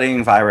up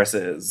studying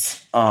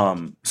viruses.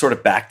 Sort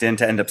of backed in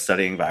to end up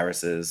studying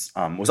viruses.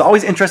 Was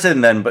always interested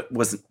in them, but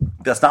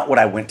that's not what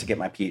I went to get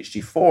my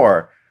PhD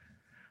for.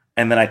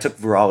 And then I took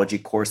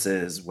virology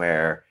courses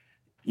where,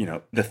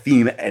 the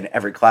theme in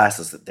every class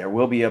is that there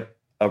will be a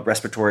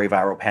respiratory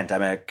viral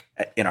pandemic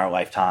in our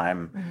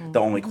lifetime. Mm-hmm. The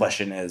only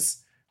question is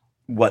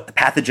what the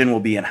pathogen will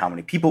be and how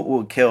many people it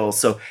will kill.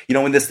 So,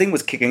 when this thing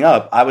was kicking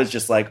up, I was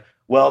just like,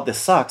 well, this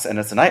sucks and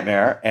it's a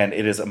nightmare and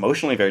it is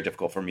emotionally very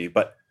difficult for me.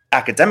 But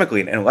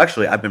academically and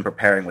intellectually, I've been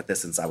preparing with this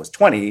since I was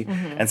 20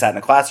 and sat in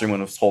a classroom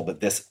and was told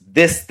that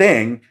this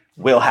thing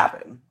will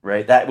happen,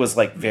 right? That was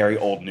like very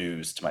old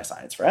news to my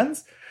science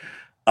friends.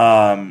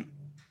 I'm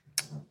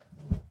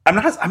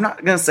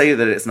not going to say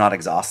that it's not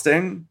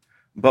exhausting,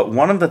 but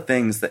one of the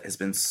things that has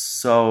been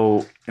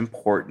so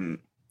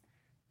important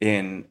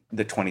in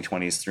the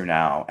 2020s through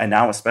now, and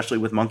now especially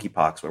with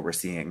monkeypox, where we're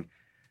seeing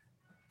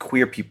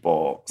queer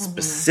people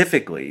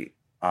specifically,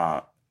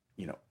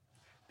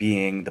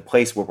 being the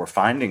place where we're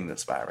finding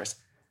this virus,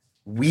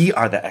 we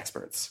are the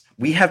experts.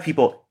 We have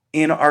people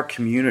in our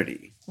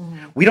community.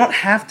 We don't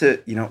have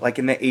to, like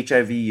in the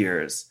HIV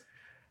years,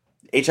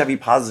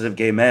 HIV positive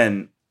gay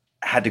men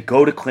had to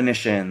go to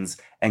clinicians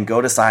and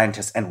go to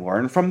scientists and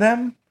learn from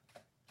them.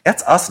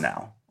 That's us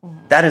now.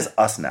 That is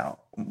us now.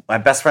 My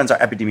best friends are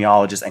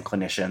epidemiologists and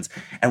clinicians,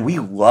 and we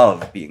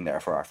love being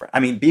there for our friends. I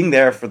mean, being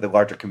there for the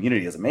larger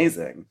community is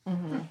amazing,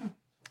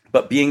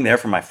 but being there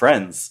for my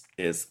friends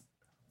is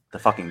the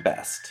fucking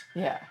best.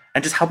 Yeah.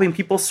 And just helping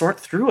people sort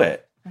through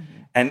it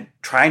and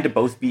trying to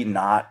both be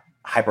not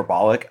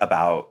hyperbolic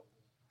about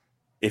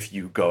if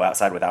you go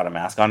outside without a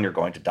mask on, you're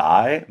going to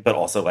die, but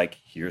also like,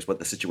 here's what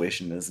the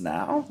situation is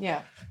now.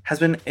 Yeah. Has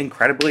been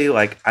incredibly,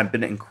 like, I've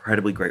been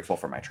incredibly grateful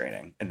for my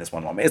training in this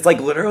one moment. It's like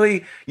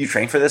literally you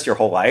train for this your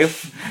whole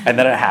life and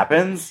then it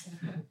happens.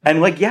 And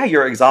like, yeah,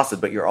 you're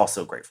exhausted, but you're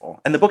also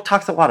grateful. And the book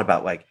talks a lot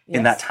about like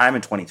in that time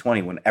in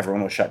 2020 when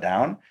everyone was shut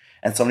down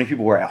and so many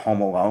people were at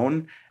home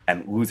alone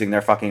and losing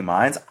their fucking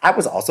minds. I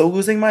was also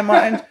losing my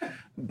mind,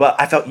 but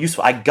I felt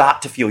useful. I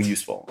got to feel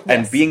useful.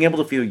 And being able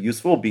to feel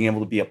useful, being able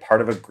to be a part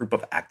of a group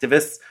of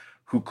activists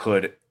who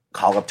could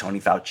call up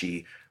Tony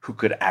Fauci, who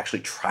could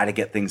actually try to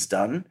get things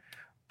done,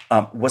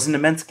 was an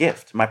immense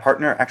gift. My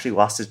partner actually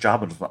lost his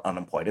job and was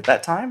unemployed at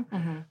that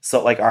time.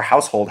 So like our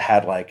household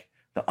had like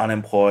the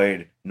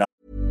unemployed.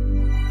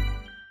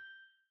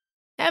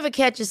 Ever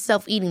catch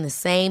yourself eating the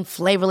same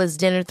flavorless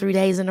dinner 3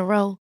 days in a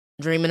row?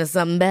 Dreaming of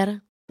something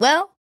better?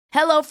 Well,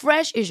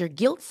 HelloFresh is your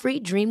guilt-free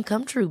dream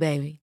come true,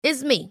 baby.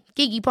 It's me,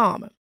 Keke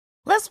Palmer.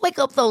 Let's wake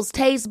up those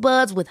taste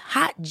buds with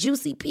hot,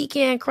 juicy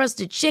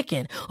pecan-crusted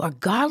chicken or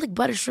garlic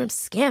butter shrimp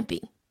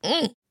scampi.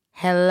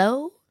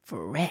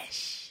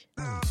 HelloFresh.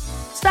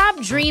 Stop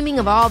dreaming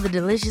of all the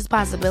delicious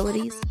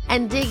possibilities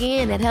and dig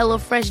in at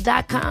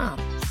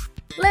HelloFresh.com.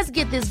 Let's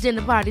get this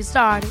dinner party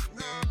started.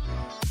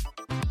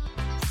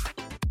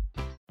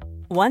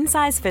 One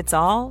size fits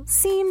all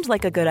seemed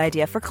like a good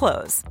idea for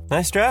clothes.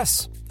 Nice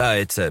dress.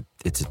 It's a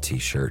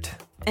t-shirt.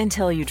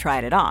 Until you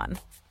tried it on.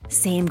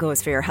 Same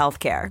goes for your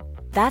healthcare.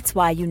 That's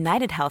why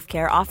United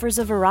Healthcare offers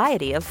a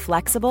variety of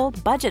flexible,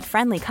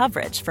 budget-friendly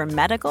coverage for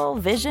medical,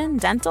 vision,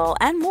 dental,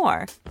 and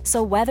more.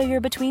 So whether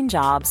you're between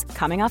jobs,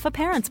 coming off a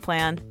parent's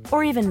plan,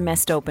 or even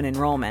missed open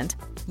enrollment,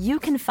 you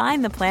can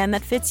find the plan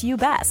that fits you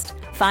best.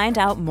 Find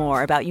out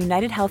more about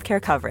United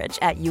Healthcare coverage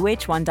at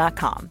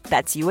uh1.com.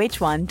 That's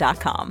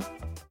uh1.com.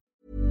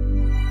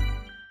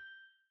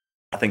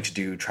 Nothing to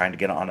do trying to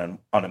get on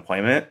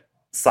unemployment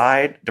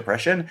side,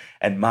 depression,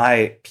 and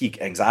my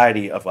peak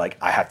anxiety of like,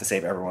 I have to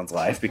save everyone's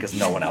life because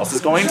no one else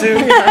is going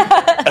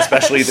to,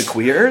 especially the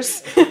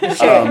queers.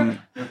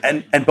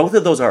 And both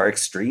of those are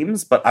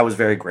extremes, but I was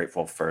very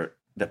grateful for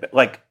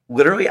like,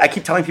 literally, I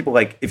keep telling people,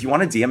 like, if you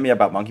want to DM me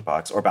about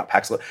monkeypox or about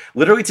Paxlovid,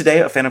 literally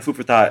today, a fan of Food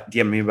for Thought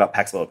DM'd me about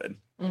Paxlovid.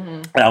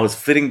 And I was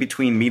flitting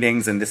between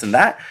meetings and this and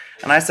that.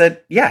 And I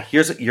said, yeah,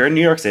 you're in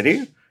New York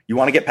City. You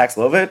want to get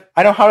Paxlovid?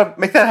 I know how to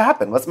make that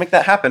happen. Let's make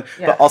that happen.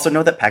 Yeah. But also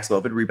know that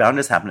Paxlovid rebound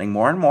is happening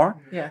more and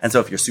more. Yes. And so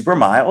if you're super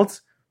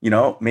mild,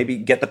 maybe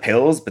get the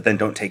pills, but then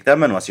don't take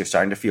them unless you're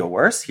starting to feel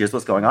worse. Here's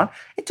what's going on.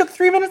 It took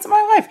 3 minutes of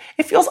my life.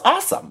 It feels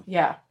awesome.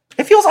 Yeah.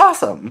 It feels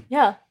awesome.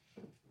 Yeah.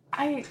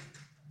 I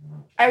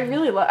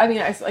really love,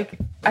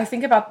 I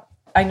think about,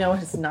 I know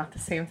it's not the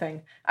same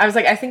thing. I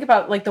think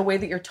about like the way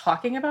that you're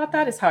talking about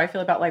that is how I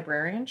feel about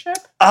librarianship.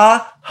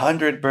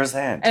 100%.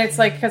 And it's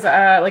like, because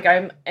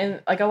I'm in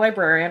like a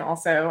librarian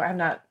also. I've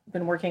not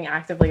been working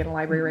actively in a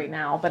library right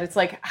now, but it's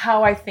like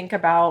how I think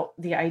about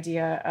the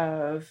idea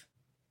of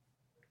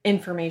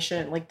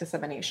information, like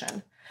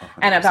dissemination 100%.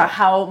 And about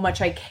how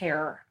much I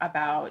care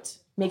about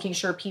making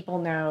sure people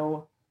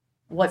know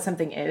what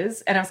something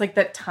is. And I was like,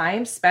 that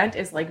time spent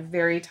is like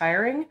very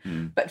tiring,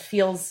 but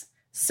feels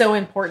so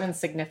important and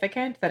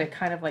significant that it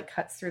kind of like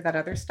cuts through that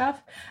other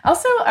stuff.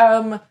 Also,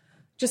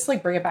 just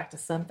like bring it back to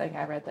something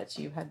I read that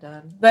you had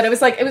done. That it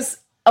was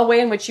a way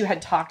in which you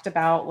had talked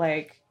about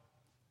like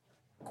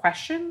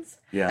questions.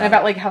 Yeah. And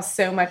about like how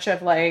so much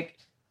of like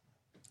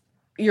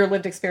your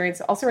lived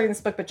experience, also writing this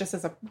book, but just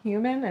as a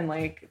human and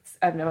like,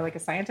 I don't know, like a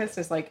scientist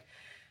is like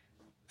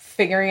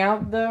figuring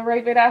out the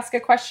right way to ask a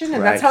question.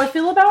 And that's how I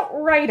feel about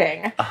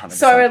writing. 100%.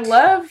 So I would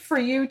love for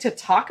you to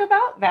talk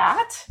about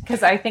that,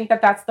 because I think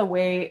that that's the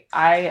way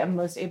I am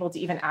most able to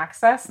even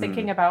access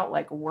thinking about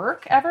like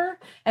work ever.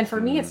 And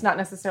for me, it's not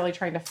necessarily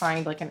trying to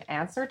find like an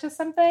answer to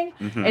something.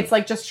 It's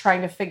like just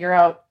trying to figure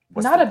out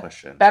what's not a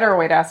question? Better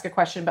way to ask a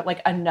question, but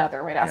like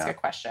another way to ask a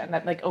question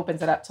that like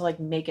opens it up to like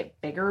make it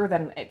bigger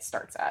than it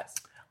starts as.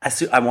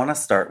 I want to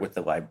start with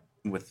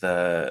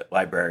the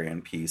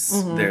librarian piece.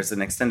 There's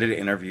an extended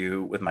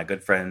interview with my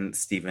good friend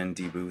Stephen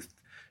D. Booth.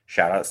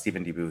 Shout out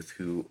Stephen D. Booth,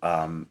 who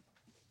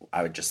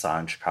I just saw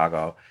in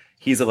Chicago.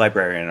 He's a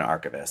librarian and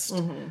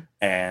archivist.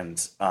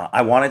 And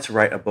I wanted to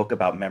write a book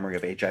about memory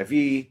of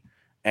HIV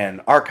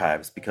and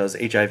archives, because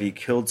HIV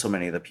killed so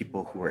many of the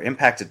people who were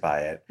impacted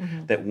by it,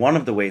 that one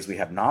of the ways we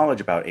have knowledge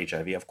about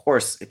HIV, of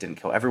course, it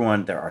didn't kill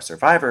everyone. There are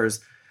survivors,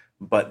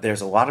 but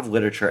there's a lot of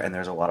literature and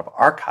there's a lot of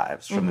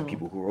archives from the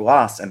people who were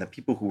lost, and the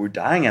people who were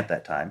dying at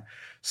that time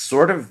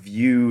sort of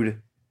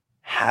viewed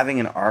having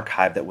an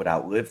archive that would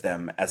outlive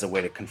them as a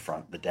way to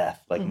confront the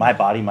death. Like, my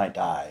body might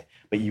die,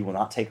 but you will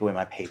not take away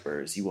my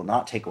papers. You will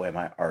not take away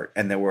my art.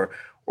 And there were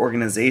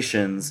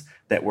organizations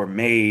that were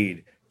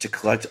made to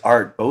collect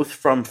art, both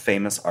from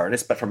famous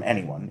artists, but from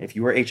anyone. If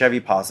you were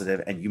HIV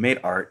positive and you made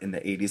art in the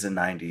 80s and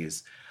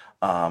 90s,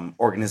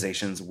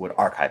 organizations would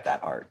archive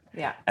that art.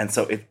 Yeah. And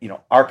so,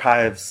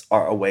 archives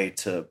are a way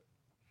to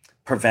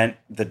prevent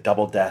the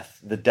double death,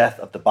 the death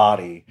of the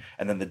body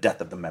and then the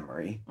death of the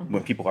memory.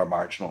 When people are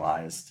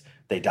marginalized,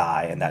 they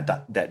die, and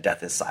that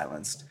death is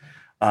silenced.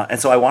 And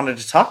so I wanted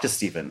to talk to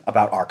Stephen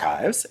about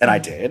archives, and I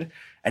did.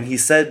 And he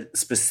said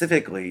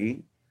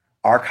specifically,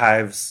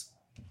 archival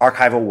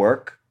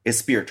work is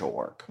spiritual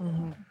work.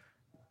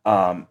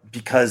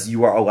 Because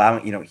you are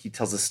allowing, he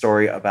tells a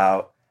story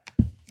about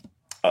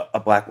a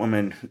Black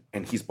woman,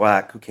 and he's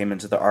Black, who came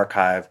into the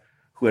archive,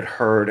 who had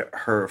heard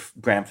her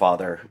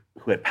grandfather,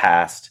 who had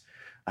passed,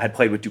 had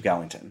played with Duke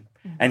Ellington.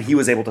 And he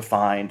was able to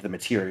find the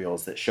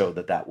materials that showed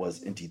that that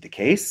was indeed the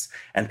case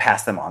and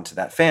pass them on to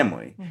that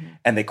family.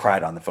 And they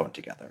cried on the phone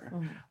together.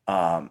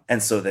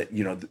 And so that,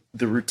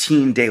 the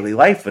routine daily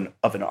life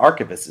of an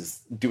archivist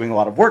is doing a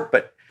lot of work,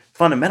 but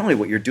fundamentally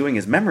what you're doing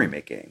is memory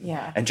making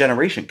and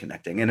generation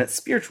connecting, and it's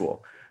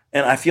spiritual.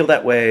 And I feel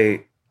that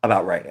way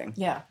about writing.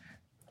 Yeah.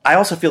 I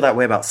also feel that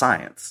way about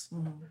science.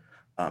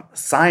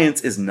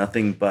 Science is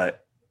nothing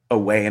but a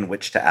way in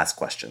which to ask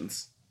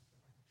questions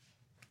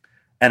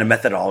and a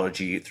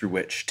methodology through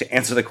which to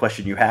answer the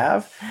question you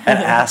have and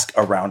ask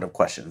a round of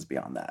questions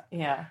beyond that.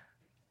 Yeah.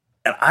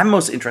 And I'm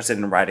most interested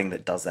in writing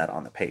that does that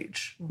on the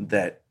page,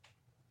 that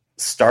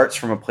starts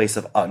from a place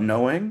of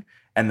unknowing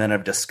and then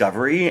of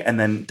discovery, and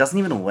then doesn't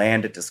even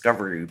land at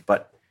discovery,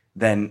 but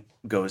then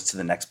goes to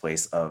the next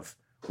place of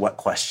what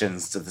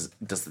questions does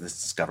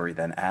this discovery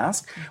then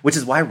ask? Which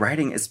is why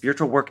writing is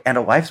spiritual work and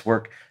a life's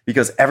work,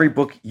 because every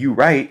book you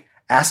write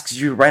asks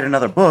you to write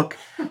another book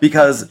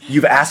because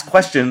you've asked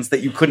questions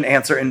that you couldn't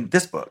answer in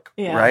this book,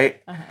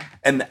 right?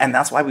 And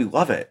that's why we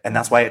love it, and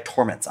that's why it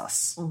torments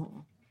us.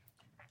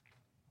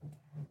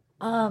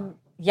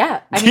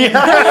 Yeah. I mean,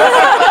 no,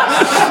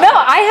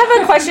 I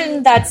have a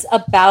question that's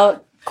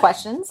about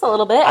questions a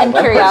little bit and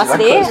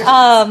curiosity.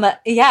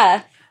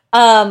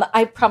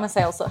 I promise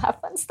I also have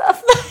fun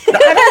stuff.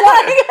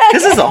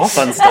 This is all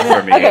fun stuff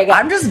for me. Okay, good.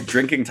 I'm just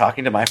drinking,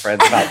 talking to my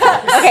friends about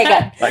books. Okay,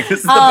 good. Like, this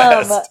is the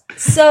best.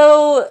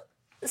 So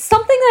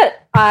something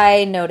that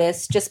I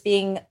noticed just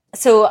being,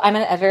 so I'm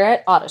an editor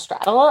at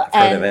Autostraddle. I've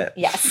heard of it.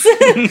 Yes.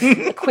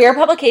 A queer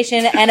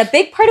publication. And a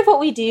big part of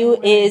what we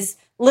do is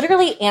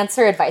literally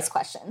answer advice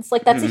questions.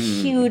 Like, that's a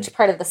huge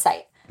part of the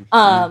site.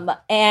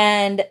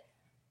 And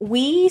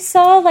we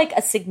saw like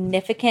a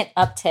significant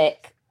uptick,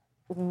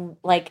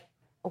 like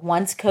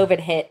once COVID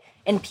hit,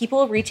 and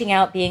people reaching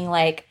out being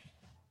like,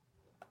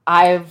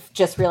 I've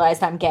just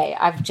realized I'm gay.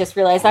 I've just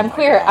realized I'm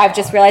queer. I've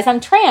just realized I'm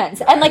trans.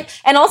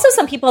 Right. And also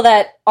some people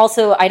that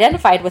also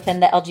identified within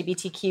the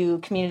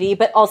LGBTQ community,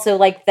 but also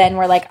like then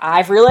were like,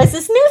 I've realized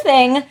this new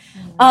thing.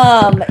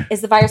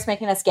 Is the virus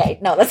making us gay?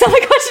 No, that's not my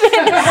question.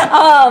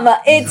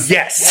 It's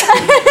yes.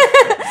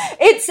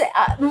 It's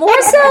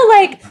more so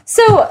like,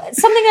 so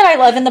something that I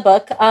love in the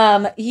book,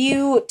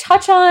 you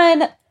touch on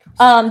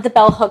the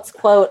bell hooks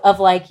quote of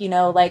like,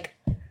 like,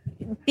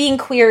 being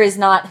queer is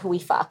not who we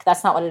fuck.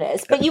 That's not what it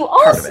is. But you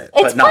also,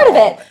 it's part of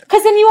it.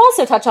 Because then you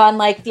also touch on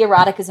like the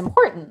erotic is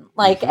important.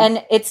 Like,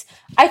 and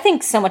I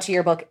think so much of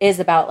your book is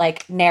about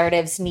like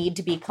narratives need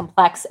to be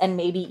complex and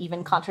maybe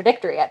even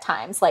contradictory at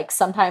times. Like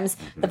sometimes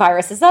the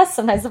virus is us,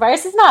 sometimes the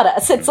virus is not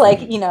us. It's like,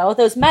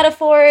 those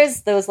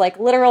metaphors, those like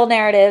literal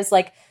narratives,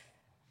 like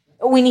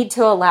we need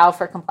to allow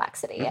for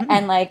complexity.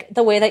 And like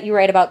the way that you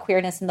write about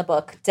queerness in the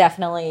book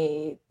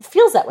definitely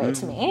feels that way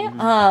to me.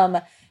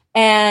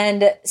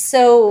 And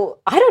so,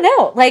 I don't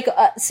know, like,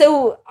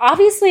 so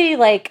obviously,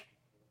 like,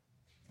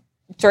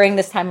 during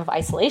this time of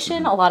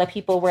isolation, a lot of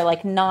people were,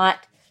 like,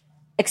 not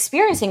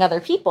experiencing other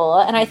people.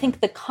 And I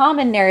think the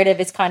common narrative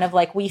is kind of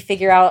like we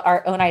figure out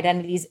our own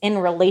identities in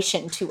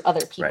relation to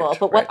other people.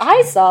 But what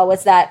I saw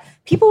was that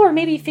people were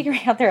maybe figuring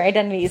out their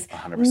identities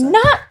 100%.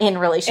 Not in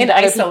relation to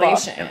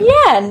isolation. Other people.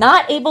 Yeah,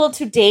 not able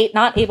to date,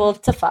 not able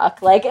to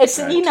fuck. Like, it's,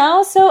 so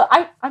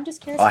I'm just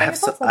curious.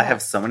 I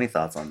have so many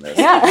thoughts on this.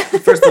 Yeah.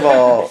 First of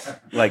all,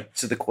 like,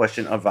 to the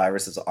question of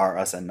viruses are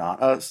us and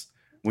not us,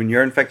 when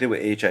you're infected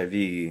with HIV,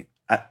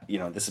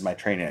 this is my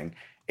training,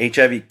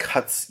 HIV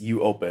cuts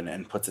you open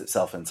and puts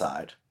itself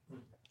inside.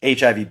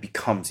 HIV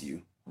becomes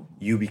you.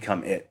 You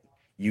become it.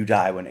 You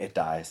die when it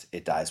dies.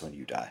 It dies when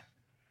you die.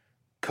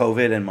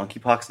 COVID and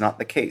monkeypox, not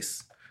the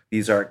case.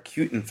 These are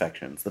acute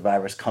infections. The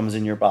virus comes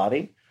in your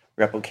body,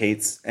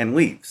 replicates, and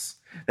leaves.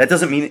 That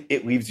doesn't mean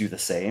it leaves you the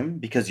same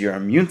because your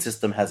immune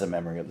system has a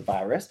memory of the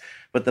virus,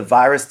 but the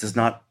virus does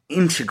not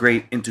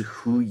integrate into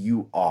who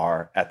you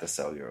are at the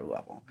cellular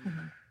level.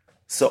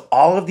 So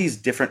all of these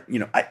different,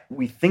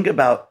 we think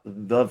about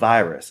the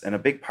virus, and a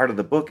big part of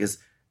the book is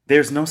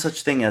there's no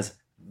such thing as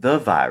the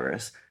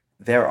virus.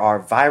 There are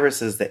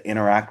viruses that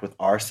interact with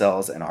our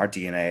cells and our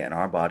DNA and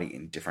our body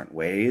in different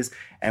ways,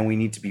 and we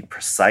need to be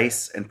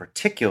precise and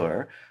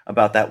particular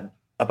about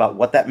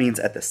what that means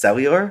at the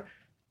cellular,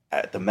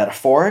 at the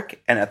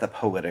metaphoric, and at the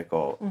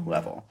political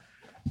level.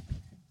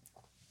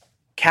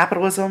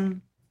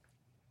 Capitalism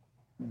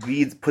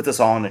puts us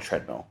all on a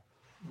treadmill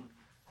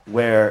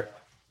where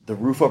the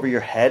roof over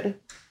your head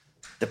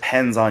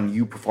depends on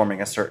you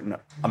performing a certain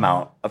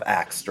amount of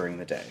acts during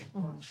the day.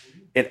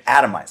 It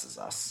atomizes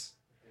us.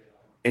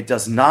 It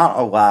does not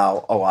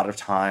allow a lot of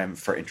time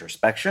for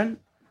introspection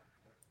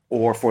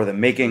or for the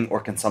making or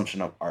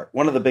consumption of art.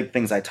 One of the big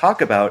things I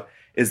talk about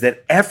is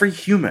that every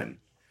human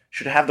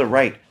should have the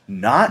right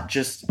not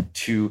just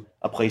to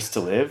a place to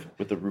live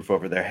with a roof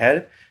over their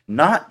head,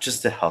 not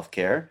just to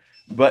healthcare,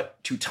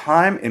 but to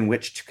time in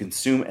which to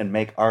consume and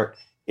make art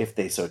if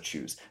they so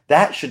choose.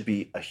 That should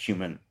be a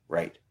human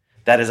right.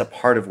 That is a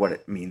part of what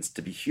it means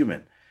to be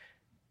human.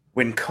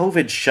 When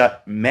COVID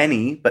shut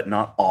many, but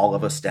not all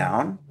of us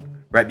down,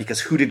 right?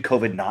 Because who did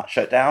COVID not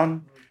shut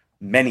down?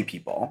 Many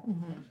people.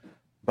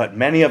 But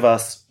many of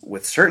us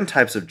with certain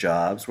types of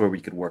jobs where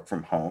we could work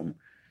from home,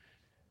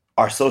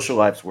 our social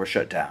lives were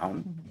shut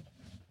down.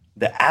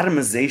 The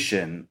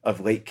atomization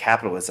of late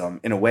capitalism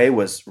in a way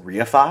was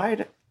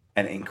reified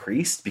and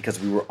increased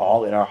because we were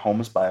all in our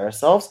homes by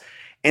ourselves.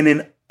 And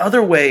in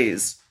other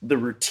ways, the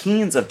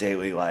routines of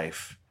daily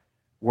life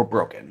were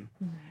broken.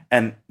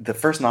 And the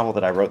first novel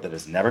that I wrote that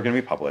is never going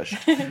to be published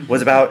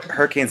was about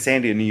Hurricane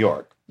Sandy in New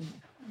York.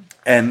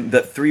 And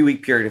the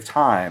 3-week period of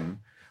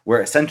time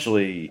where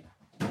essentially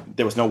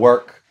there was no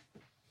work,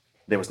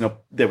 there was no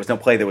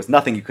play, there was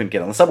nothing. You couldn't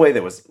get on the subway.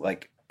 There was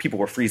people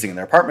were freezing in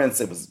their apartments.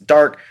 It was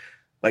dark.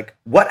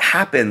 What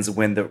happens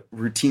when the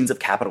routines of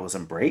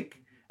capitalism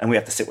break and we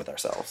have to sit with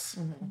ourselves?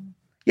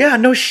 Yeah,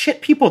 no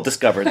shit, people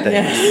discovered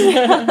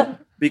things.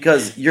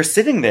 Because you're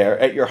sitting there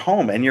at your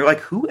home and you're like,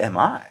 who am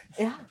I?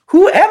 Yeah.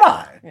 Who am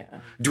I? Yeah.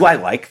 Do I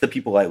like the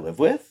people I live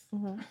with?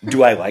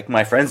 Do I like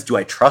my friends? Do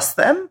I trust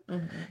them?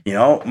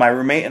 My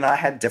roommate and I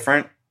had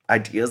different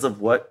ideas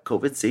of what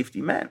COVID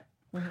safety meant.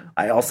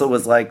 I also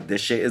was like, this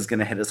shit is going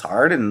to hit us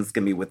hard and it's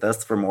going to be with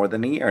us for more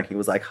than a year. And he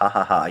was like, ha,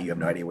 ha, ha, you have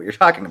no idea what you're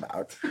talking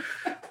about.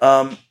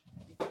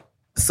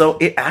 So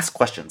it asks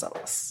questions of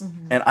us.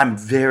 And I'm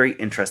very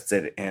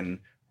interested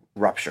in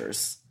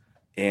ruptures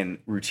in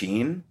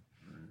routine.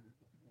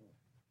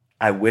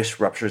 I wish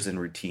ruptures in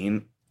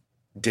routine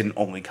didn't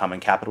only come in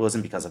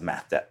capitalism because of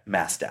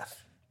mass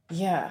death.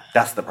 Yeah.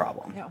 That's the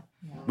problem. Yeah.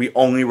 We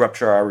only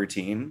rupture our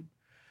routine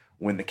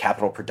when the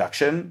capital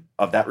production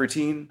of that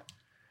routine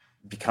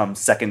becomes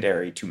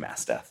secondary to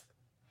mass death.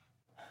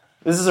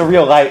 This is a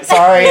real light.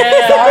 Sorry.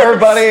 Sorry,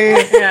 everybody.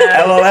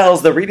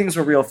 LOLs. The readings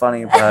were real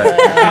funny,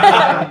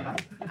 but...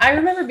 I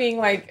remember being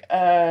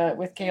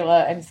with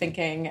Kayla and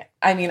thinking,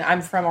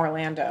 I'm from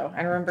Orlando.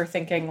 I remember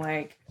thinking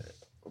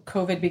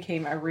COVID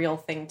became a real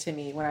thing to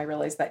me when I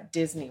realized that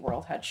Disney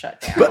World had shut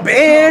down. But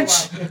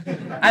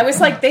bitch! I was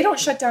like, they don't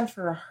shut down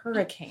for a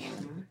hurricane.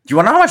 Do you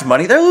want to know how much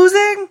money they're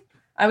losing?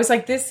 I was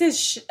like,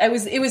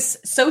 it was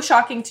so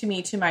shocking to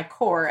me to my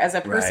core as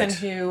a person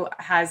who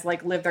has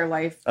lived their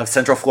life of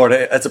Central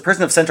Florida. As a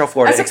person of Central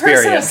Florida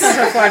experience.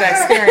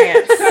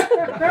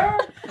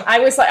 I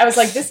was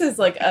like, this is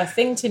a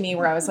thing to me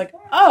where I was like,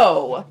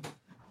 oh,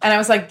 and I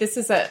was like, this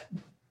is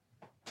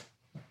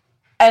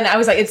and I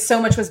was like, it's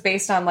so much was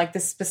based on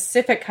this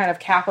specific kind of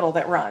capital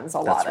that runs a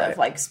lot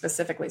of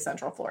specifically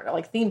Central Florida,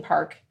 theme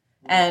park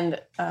and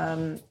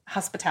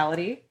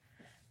hospitality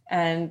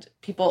and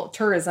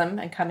tourism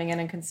and coming in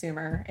and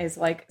consumer is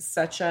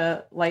such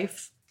a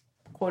life,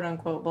 quote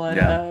unquote, blood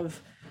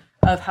of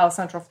how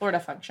Central Florida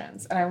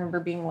functions. And I remember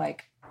being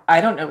like,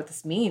 I don't know what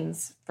this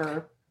means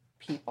for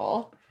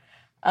people.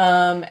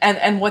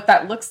 And what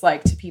that looks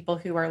like to people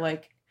who are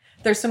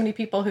there's so many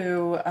people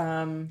who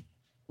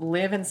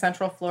live in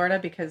Central Florida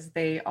because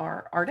they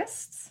are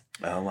artists.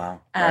 Oh, wow.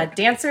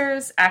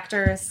 Dancers,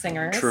 actors,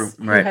 singers True.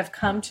 who have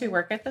come to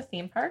work at the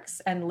theme parks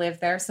and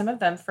live there. Some of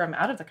them from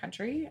out of the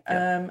country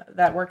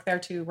that work there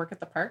to work at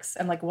the parks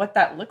and what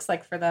that looks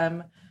like for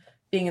them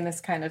being in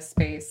this kind of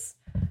space.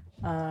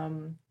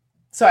 So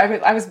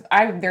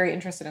I'm very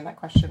interested in that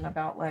question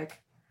about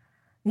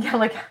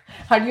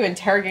how do you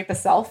interrogate the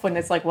self when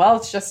it's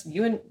it's just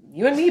you and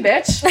me,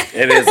 bitch.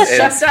 It is. It's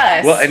just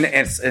us. Well,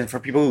 and for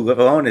people who live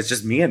alone, it's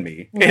just me and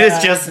me. Yeah. It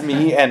is just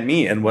me and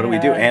me. And what do we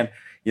do? And,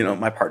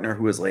 my partner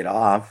who was laid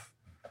off,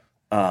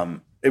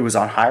 it was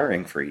on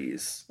hiring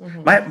freeze.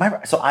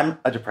 So I'm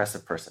a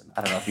depressive person.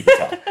 I don't know if you can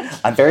tell.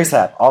 I'm very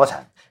sad all the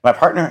time. My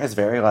partner is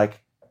very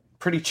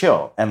pretty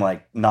chill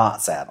and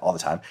not sad all the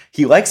time.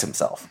 He likes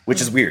himself,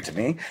 which is weird to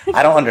me.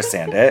 I don't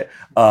understand it.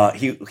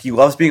 He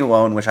loves being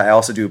alone, which I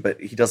also do,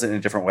 but he does it in a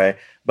different way.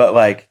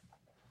 But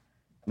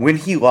when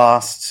he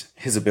lost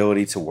his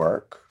ability to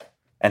work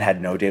and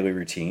had no daily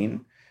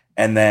routine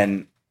and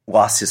then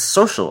lost his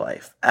social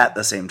life at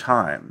the same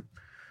time,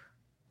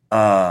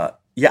 I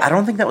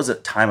don't think that was a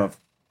time of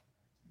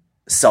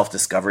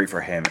self-discovery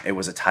for him. It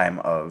was a time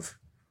of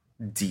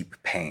deep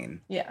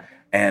pain. Yeah.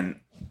 And,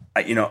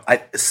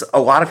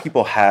 a lot of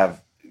people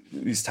have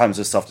these times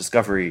of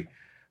self-discovery.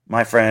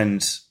 My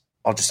friend,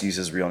 I'll just use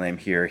his real name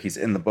here. He's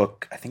in the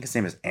book. I think his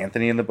name is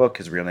Anthony in the book.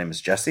 His real name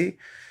is Jesse.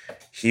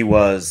 He's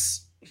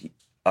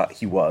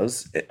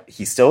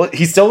still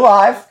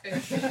alive.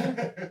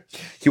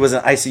 He was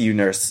an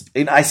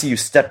ICU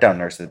step-down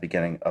nurse at the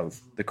beginning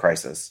of the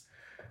crisis.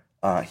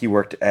 He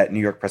worked at New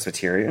York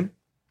Presbyterian.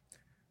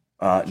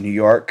 New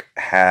York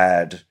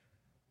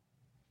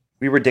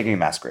we were digging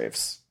mass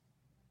graves.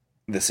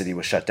 The city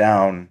was shut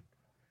down.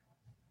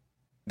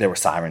 There were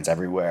sirens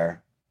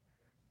everywhere.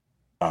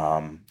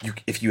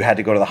 If you had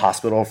to go to the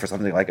hospital for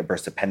something like a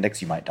burst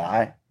appendix, you might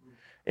die.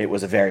 It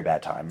was a very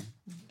bad time.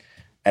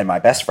 And my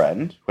best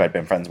friend, who I'd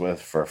been friends with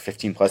for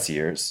 15 plus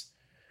years,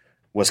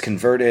 was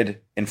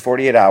converted in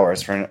 48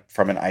 hours from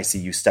an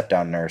ICU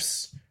step-down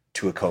nurse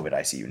to a COVID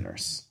ICU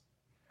nurse.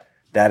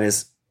 That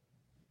is,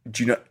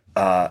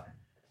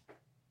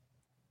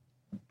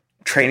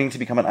 training to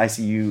become an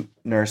ICU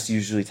nurse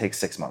usually takes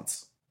 6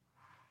 months.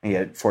 And he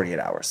had 48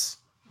 hours.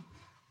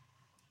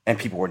 And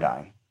people were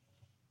dying.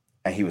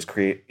 And he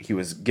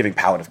was giving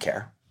palliative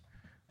care.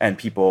 And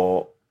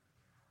people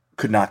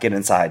could not get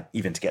inside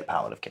even to get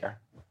palliative care.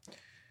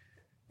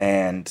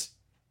 And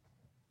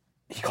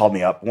he called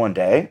me up one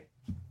day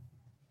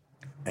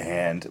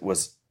and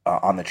was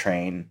on the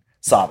train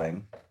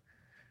sobbing,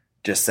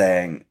 just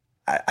saying,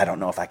 I don't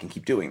know if I can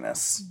keep doing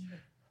this.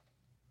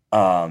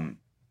 And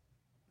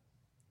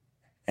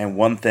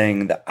one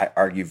thing that I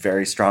argue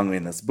very strongly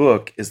in this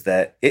book is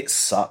that it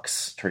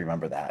sucks to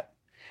remember that.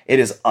 It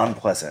is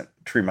unpleasant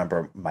to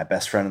remember my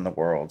best friend in the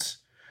world.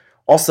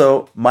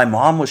 Also, my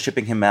mom was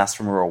shipping him masks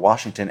from rural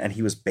Washington, and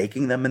he was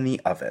baking them in the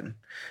oven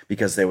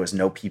because there was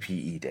no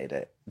PPE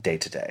day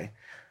to day.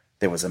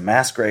 There was a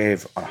mass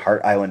grave on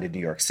Hart Island in New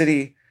York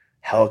City.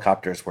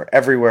 Helicopters were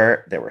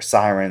everywhere. There were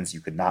sirens.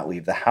 You could not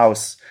leave the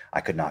house.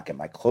 I could not get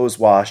my clothes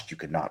washed. You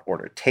could not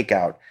order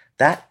takeout.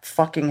 That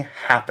fucking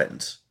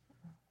happened.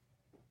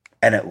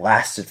 And it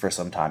lasted for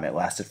some time. It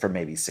lasted for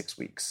maybe 6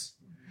 weeks.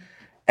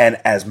 And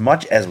as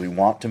much as we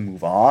want to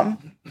move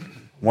on,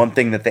 one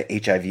thing that the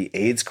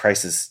HIV/AIDS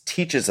crisis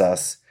teaches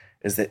us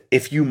is that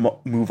if you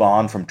move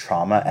on from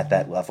trauma at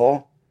that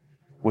level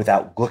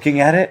without looking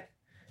at it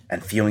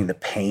and feeling the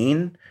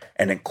pain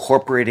and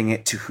incorporating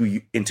it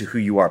into who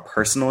you are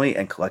personally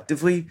and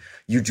collectively,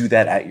 you do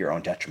that at your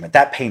own detriment.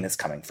 That pain is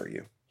coming for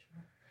you.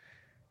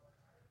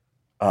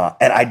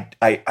 And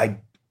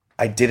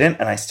I didn't,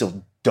 and I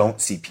still don't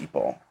see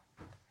people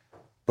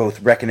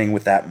both reckoning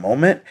with that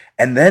moment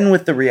and then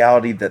with the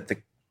reality that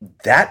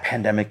that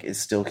pandemic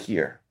is still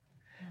here.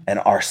 And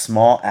our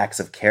small acts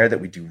of care that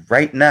we do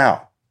right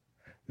now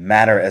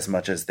matter as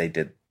much as they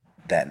did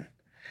then.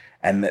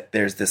 And that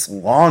there's this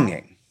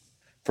longing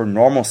for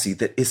normalcy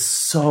that is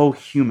so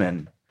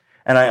human,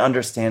 and I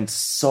understand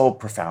so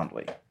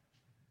profoundly,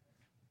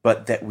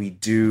 but that we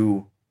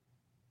do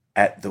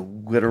at the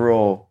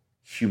literal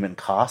human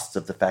costs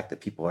of the fact that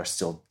people are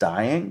still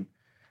dying,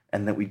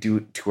 and that we do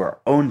it to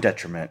our own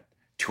detriment,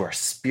 to our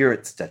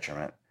spirit's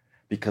detriment,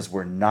 because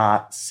we're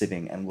not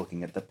sitting and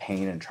looking at the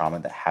pain and trauma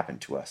that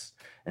happened to us.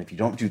 And if you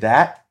don't do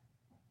that,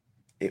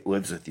 it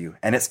lives with you,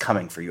 and it's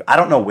coming for you. I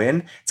don't know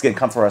when. It's going to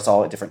come for us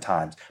all at different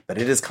times, but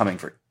it is coming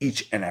for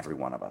each and every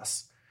one of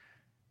us.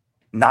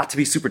 Not to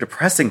be super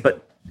depressing,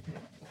 but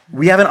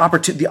we have an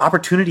opportunity. The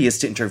opportunity is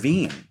to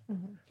intervene.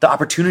 Mm-hmm. The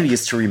opportunity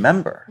is to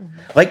remember.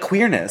 Mm-hmm. Like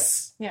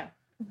queerness. Yeah.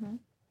 Mm-hmm.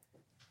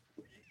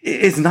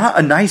 It's not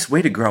a nice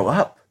way to grow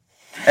up.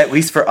 At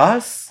least for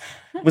us.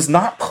 It was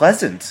not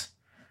pleasant.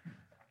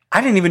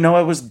 I didn't even know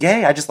I was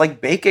gay. I just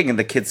like baking, and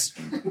the kids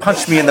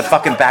punched me in the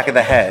fucking back of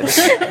the head.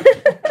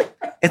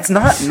 It's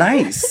not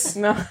nice.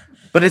 No.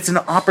 But it's an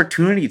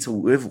opportunity to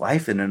live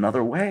life in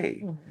another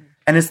way. Mm-hmm.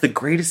 And it's the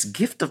greatest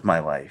gift of my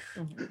life.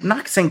 Mm-hmm. I'm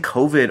not saying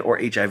COVID or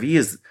HIV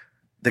is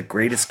the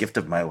greatest gift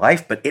of my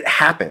life, but it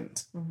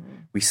happened. Mm-hmm.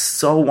 We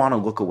so want to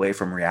look away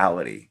from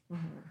reality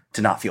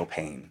to not feel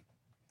pain.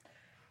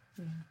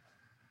 Mm-hmm.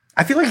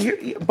 I feel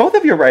like both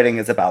of your writing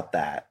is about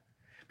that.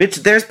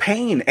 Bitch, there's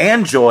pain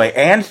and joy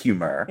and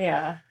humor.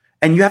 Yeah.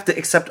 And you have to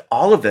accept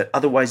all of it.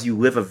 Otherwise, you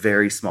live a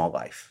very small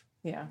life.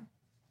 Yeah.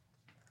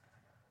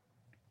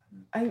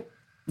 Oh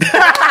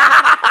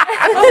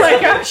my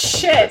gosh,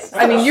 shit.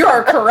 I mean, you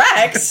are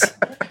correct.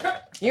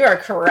 You are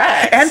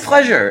correct. And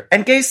pleasure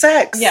and gay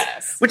sex.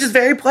 Yes. Which is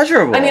very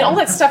pleasurable. I mean, all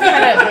that stuff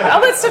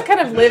kind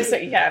of lives,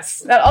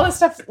 yes. All that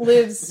stuff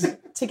lives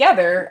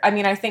together. I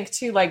mean, I think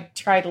to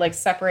try to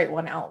separate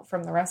one out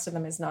from the rest of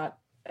them is not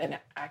an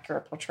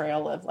accurate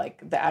portrayal of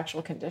the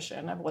actual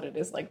condition of what it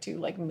is like to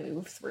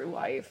move through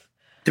life.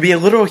 To be a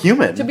literal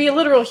human. To be a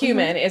literal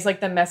human is the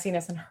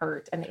messiness and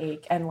hurt and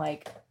ache and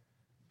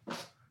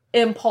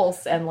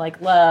impulse and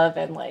love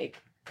and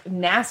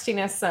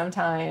nastiness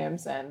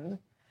sometimes, and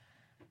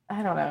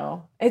I don't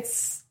know.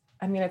 It's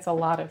a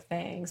lot of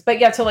things. But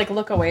yeah, to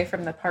look away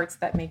from the parts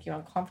that make you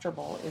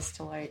uncomfortable is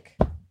to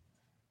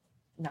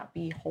not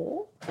be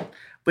whole.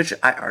 Which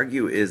I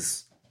argue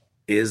is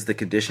is the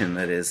condition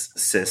that is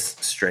cis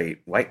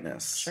straight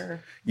whiteness. Sure.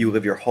 You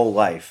live your whole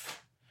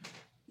life.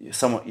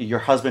 Your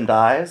husband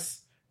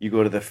dies, you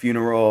go to the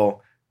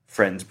funeral,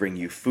 friends bring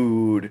you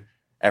food,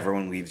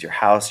 everyone leaves your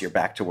house, you're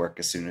back to work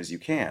as soon as you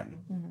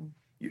can. Mm-hmm.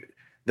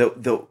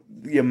 The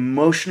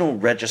emotional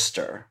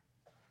register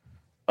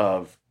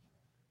of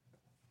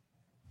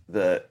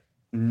the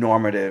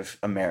normative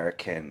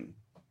American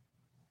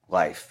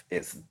life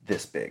is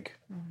this big.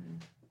 Mm-hmm.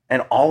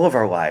 And all of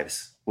our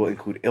lives will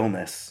include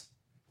illness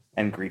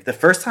and grief. The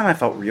first time I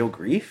felt real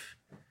grief,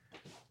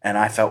 and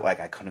I felt like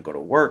I couldn't go to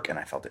work, and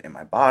I felt it in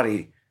my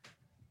body,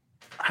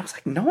 I was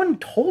like, no one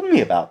told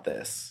me about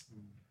this.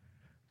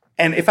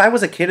 And if I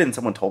was a kid and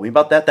someone told me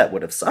about that, that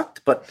would have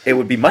sucked, but it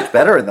would be much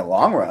better in the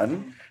long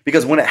run.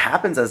 Because when it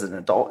happens as an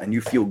adult and you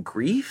feel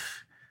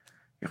grief,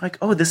 you're like,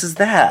 oh, this is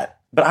that.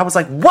 But I was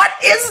like, what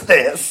is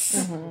this?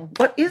 Mm-hmm.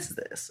 What is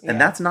this? Yeah.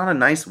 And that's not a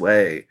nice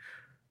way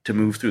to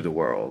move through the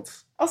world.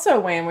 Also a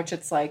way in which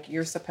it's like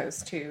you're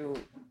supposed to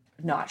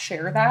not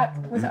share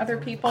that with other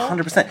people.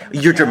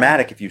 100%. You're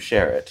dramatic if you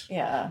share it.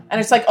 Yeah.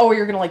 And it's like, oh,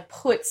 you're going to like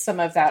put some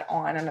of that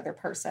on another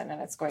person,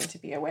 and it's going to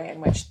be a way in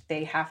which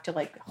they have to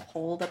like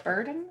hold a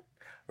burden.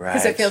 Right.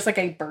 Because it feels like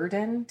a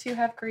burden to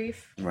have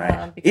grief.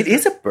 Right. It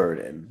is a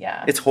burden.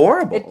 Yeah. It's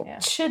horrible.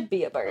 It should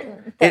be a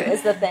burden. That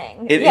is the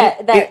thing.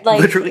 It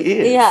literally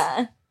is.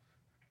 Yeah.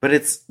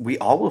 But we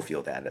all will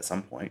feel that at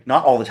some point.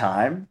 Not all the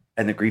time.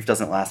 And the grief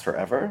doesn't last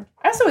forever.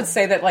 I also would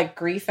say that like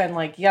grief and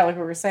like, like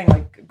we were saying,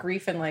 like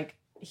grief and like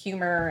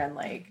humor and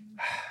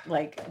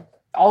like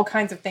all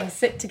kinds of things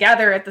sit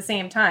together at the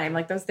same time.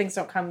 Like those things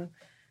don't come,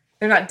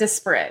 they're not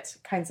disparate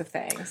kinds of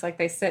things. Like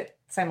they sit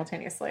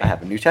simultaneously. I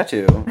have a new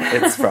tattoo.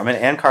 It's from an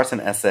Anne Carson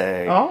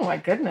essay. Oh my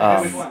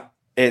goodness.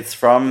 It's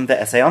from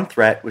the essay on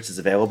threat, which is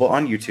available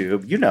on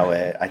YouTube. You know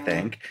it, I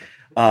think.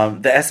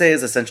 The essay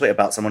is essentially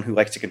about someone who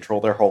likes to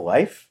control their whole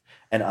life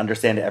and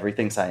understand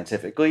everything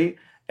scientifically.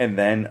 And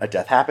then a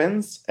death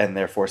happens and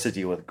they're forced to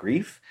deal with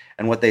grief.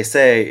 And what they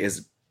say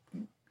is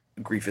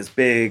grief is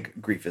big,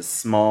 grief is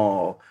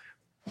small,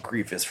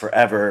 grief is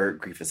forever,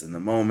 grief is in the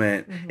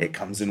moment. Mm-hmm. It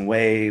comes in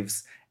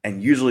waves.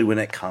 And usually when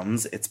it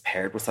comes, it's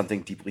paired with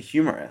something deeply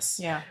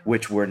humorous,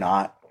 which we're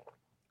not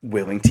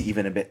willing to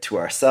even admit to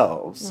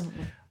ourselves.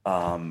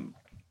 Mm-hmm.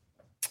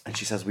 And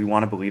she says, we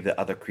want to believe that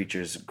other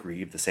creatures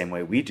grieve the same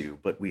way we do,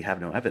 but we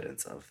have no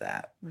evidence of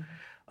that.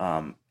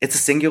 Mm-hmm. It's a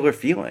singular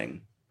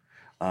feeling.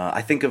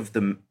 I think of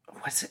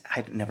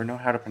I never know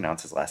how to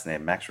pronounce his last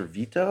name, Max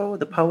Revito,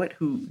 the poet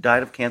who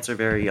died of cancer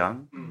very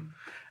young. Mm-hmm.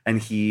 And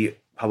he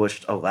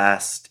published a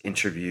last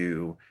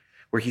interview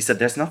where he said,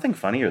 there's nothing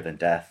funnier than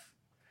death.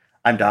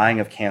 I'm dying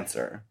of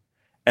cancer,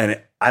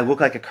 and I look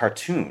like a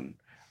cartoon.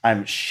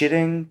 I'm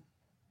shitting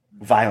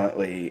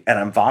violently, and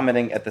I'm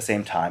vomiting at the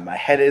same time. My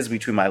head is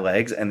between my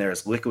legs, and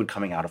there's liquid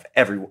coming out of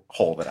every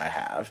hole that I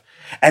have.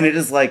 And it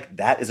is like,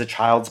 that is a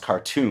child's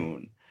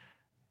cartoon.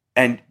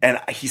 And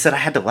he said I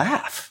had to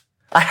laugh.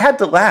 I had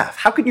to laugh.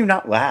 How can you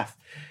not laugh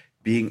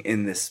being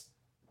in this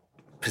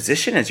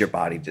position as your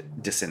body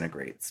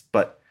disintegrates?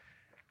 But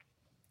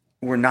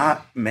we're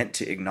not meant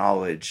to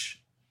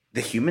acknowledge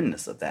the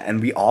humanness of that.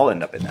 And we all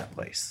end up in that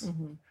place.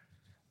 Mm-hmm.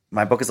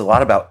 My book is a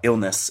lot about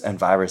illness and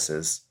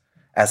viruses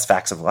as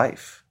facts of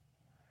life.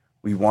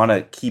 We want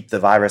to keep the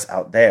virus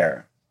out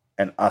there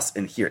and us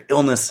in here.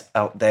 Illness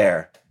out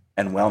there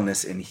and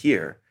wellness in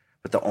here.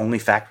 But the only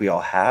fact we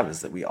all have is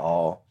that we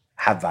all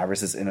have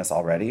viruses in us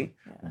already.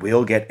 Yeah.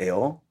 We'll get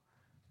ill,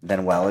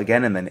 then well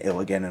again, and then ill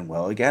again and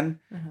well again.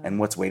 Mm-hmm. And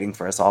what's waiting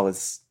for us all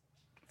is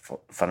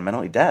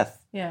fundamentally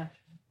death. Yeah.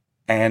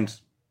 And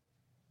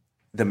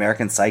the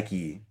American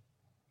psyche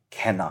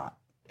cannot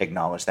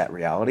acknowledge that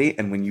reality.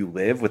 And when you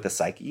live with the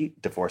psyche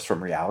divorced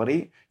from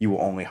reality, you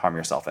will only harm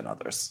yourself and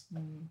others.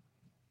 Mm.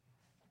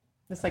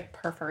 This like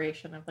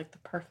perforation of like the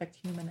perfect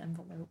human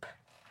envelope.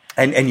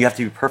 And you have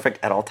to be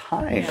perfect at all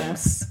times.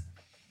 Yes.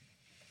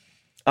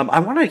 I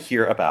want to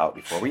hear about,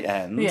 before we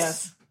end.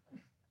 Yes.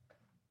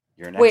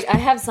 Your next Wait, I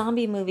have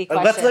zombie movie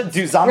questions. Let's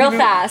do zombie real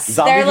fast.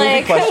 Zombie They're movie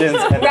like questions.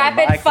 And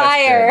rapid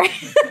fire.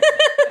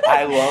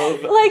 I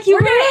love. Like we're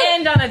gonna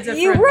end on a different.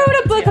 You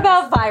wrote a book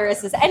about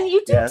viruses, and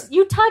you do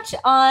you touch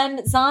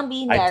on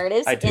zombie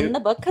narratives I do. In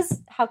the book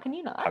because how can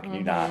you not? How can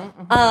you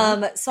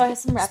not? So I have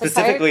some rapid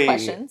fire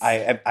questions.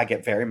 I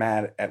get very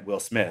mad at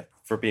Will Smith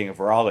for being a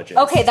virologist.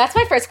 Okay, that's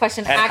my first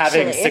question. And actually,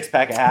 having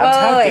six-pack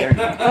abs.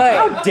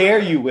 How dare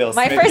you, Will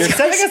Smith? You're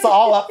setting us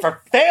all up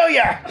for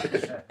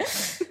failure.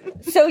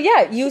 So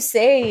yeah, you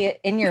say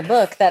in your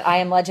book that I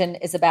Am Legend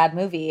is a bad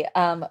movie.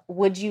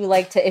 Would you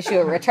like to issue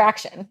a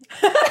retraction?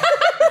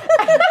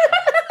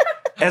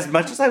 As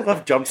much as I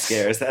love jump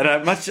scares, and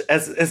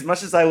as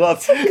much as I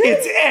love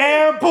it's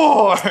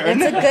airborne,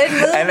 it's a good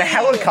movie, and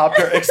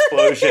helicopter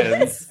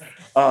explosions.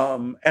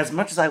 As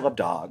much as I love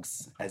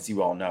dogs, as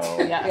you all know,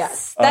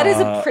 yes, that is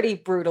a pretty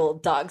brutal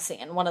dog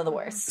scene, one of the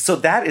worst. So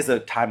that is a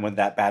time when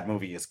that bad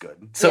movie is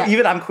good. So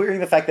even I'm queering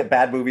the fact that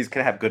bad movies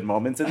can have good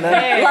moments in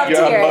them.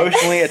 You're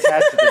emotionally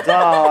attached to the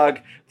dog.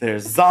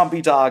 There's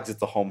zombie dogs.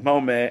 It's a whole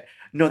moment.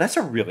 No, that's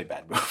a really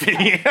bad movie.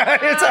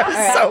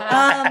 It's so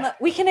bad.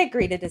 We can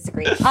agree to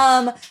disagree.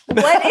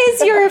 What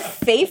is your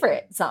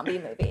favorite zombie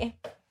movie?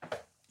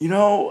 You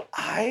know,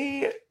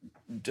 I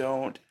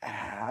don't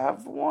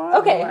have one.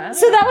 Okay,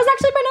 so that was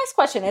actually my next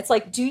question. It's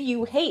like, do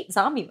you hate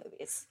zombie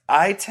movies?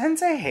 I tend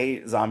to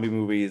hate zombie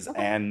movies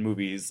and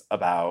movies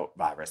about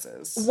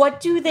viruses. What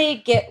do they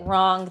get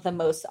wrong the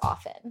most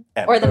often?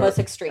 Or the most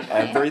extreme?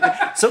 Everything.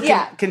 So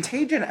Yeah.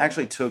 Contagion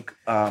actually took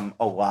a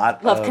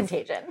lot Love of...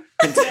 Contagion.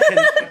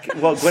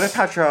 Well, Gwyneth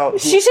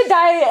Paltrow... She should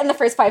die in the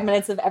first 5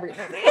 minutes of every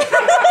movie.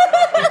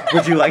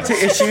 Would you like to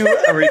issue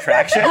a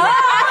retraction?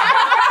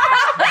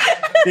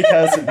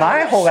 Because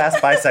my whole ass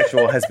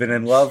bisexual has been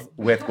in love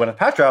with Gwyneth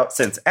Paltrow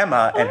since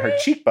Emma and her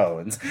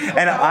cheekbones,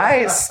 and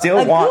I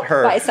still want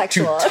her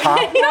bisexual. to top.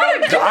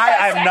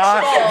 I'm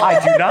not.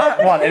 I do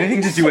not want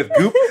anything to do with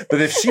goop.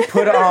 But if she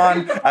put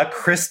on a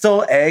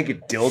crystal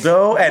egg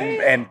dildo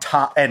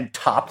and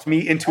topped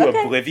me into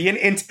oblivion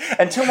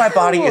until my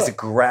body is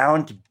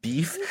ground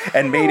beef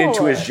and made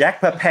into a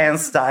Jacques Pepin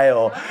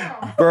style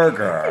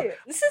burger,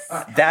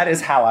 that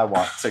is how I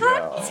want to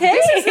go.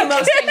 This is the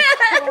most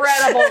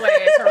incredible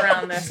way to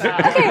round this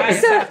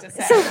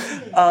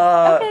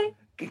out.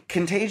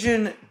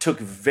 Contagion took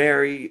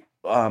very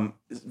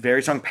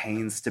strong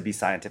pains to be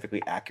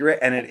scientifically accurate,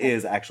 and it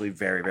is actually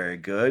very, very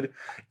good.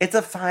 It's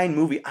a fine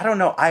movie. I don't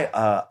know.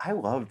 I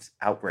loved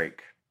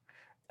Outbreak.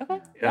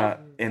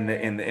 In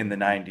the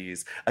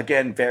 90s.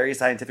 Again, very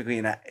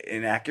scientifically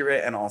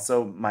inaccurate, and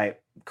also my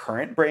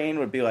current brain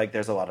would be like,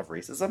 there's a lot of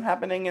racism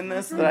happening in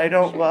this that I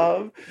don't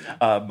love.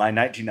 My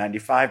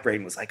 1995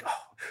 brain was like,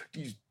 oh,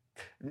 these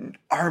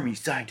Army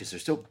scientists are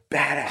so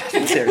badass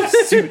with their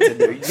suits and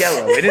they're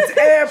yellow and it's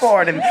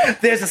airborne and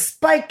there's a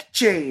spike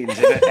change.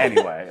 And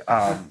anyway,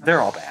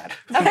 they're all bad.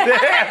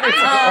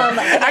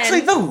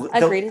 Actually,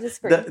 agree to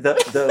disagree.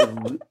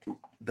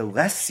 The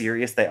less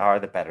serious they are,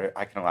 the better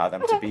I can allow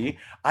them to be.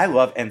 I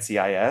love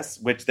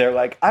NCIS, which they're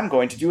like, I'm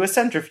going to do a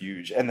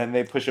centrifuge. And then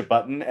they push a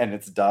button and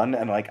it's done.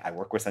 And like, I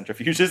work with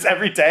centrifuges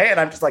every day. And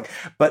I'm just like,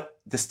 but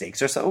the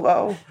stakes are so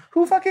low.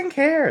 Who fucking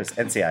cares?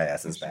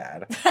 NCIS is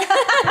bad.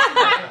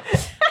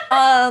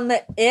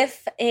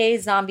 If a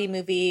zombie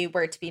movie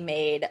were to be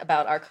made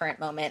about our current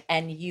moment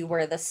and you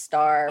were the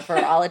star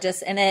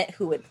virologist in it,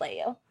 who would play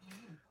you?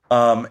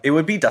 It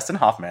would be Dustin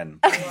Hoffman.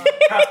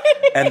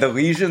 And the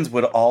lesions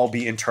would all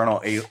be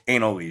internal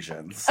anal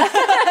lesions. Sure.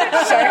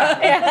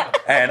 Yeah.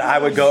 And I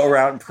would go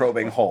around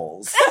probing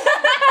holes.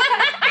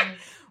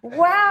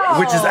 Wow.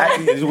 Which is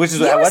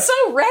You're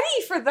so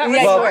ready for that.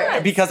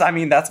 Well, because I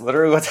mean that's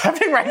literally what's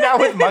happening right now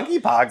with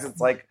monkeypox. It's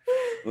like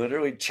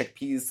literally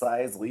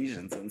chickpea-sized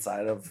lesions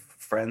inside of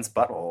friends'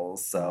 buttholes.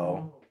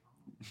 So,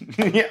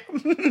 yeah.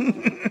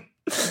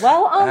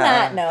 Well, on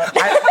that note.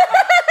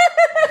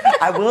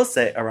 I will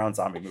say around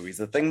zombie movies,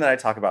 the thing that I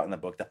talk about in the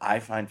book that I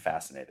find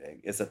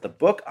fascinating is that the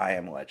book I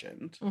Am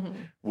Legend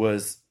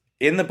was,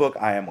 in the book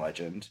I Am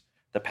Legend,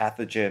 the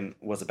pathogen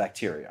was a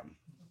bacterium.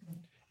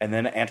 And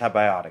then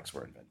antibiotics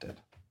were invented.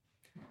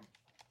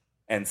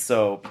 And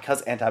so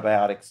because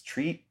antibiotics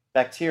treat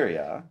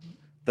bacteria,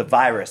 the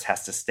virus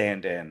has to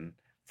stand in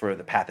for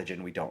the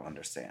pathogen we don't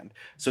understand.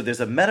 So there's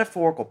a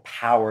metaphorical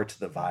power to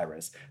the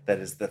virus that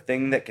is the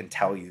thing that can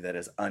tell you that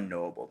is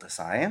unknowable to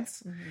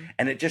science.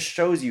 And it just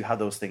shows you how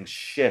those things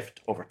shift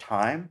over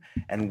time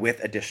and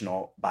with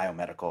additional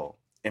biomedical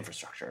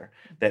infrastructure.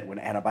 That when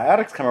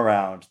antibiotics come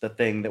around, the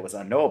thing that was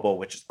unknowable,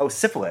 which is,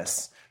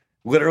 syphilis,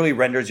 literally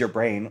renders your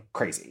brain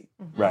crazy,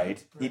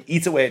 right? It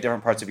eats away at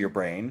different parts of your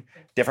brain.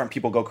 Different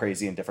people go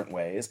crazy in different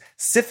ways.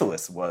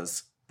 Syphilis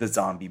was the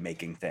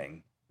zombie-making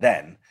thing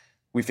then.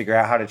 We figure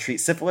out how to treat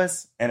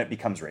syphilis, and it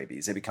becomes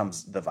rabies. It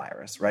becomes the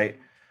virus, right?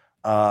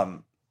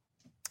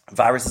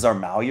 Viruses are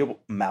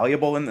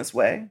malleable in this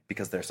way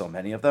because there's so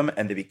many of them,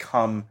 and they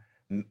become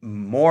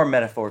more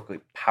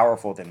metaphorically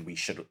powerful than we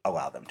should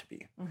allow them to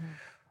be.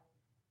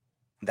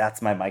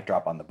 That's my mic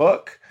drop on the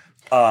book.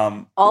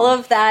 All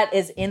of that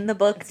is in the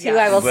book, too.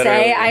 I will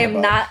say I am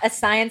not a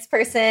science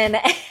person,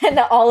 and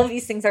all of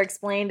these things are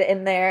explained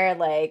in there,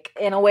 like,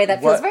 in a way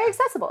that feels very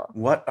accessible.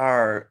 What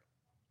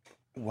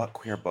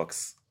queer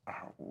books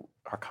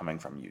are coming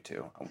from you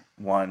two?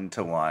 One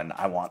to one.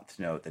 I want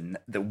to know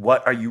the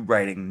what are you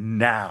writing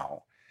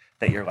now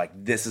that you're like,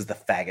 this is the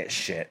faggot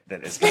shit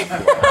that is going to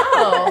be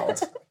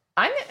world.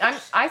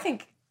 I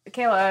think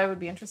Kayla, I would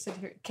be interested to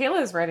hear.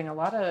 Kayla is writing a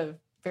lot of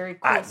very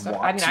cool stuff.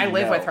 I mean, I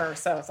live with her,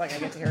 so it's like I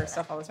get to hear her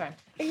stuff all the time.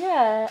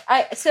 Yeah.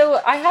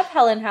 I have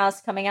Helen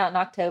House coming out in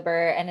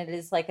October, and it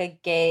is like a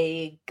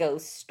gay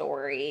ghost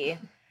story.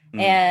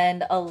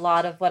 And a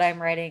lot of what I'm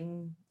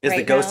writing is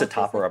the ghost a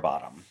top or a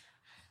bottom?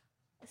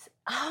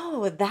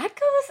 Oh, that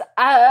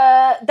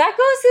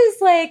ghost is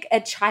like a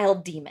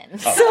child demon.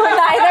 So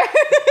neither.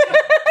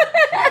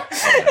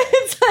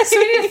 It's like, so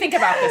we need to think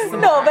about this.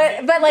 No,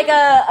 but like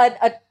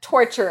a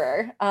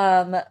torturer.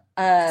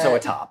 So a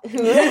top.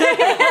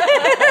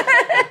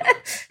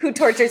 Who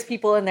tortures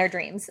people in their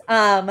dreams.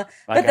 But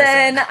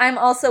then I'm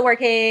also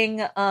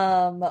working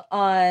on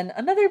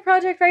another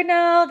project right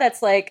now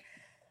that's like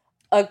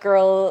a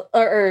girl,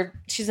 or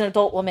she's an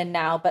adult woman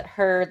now, but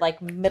her like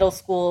middle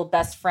school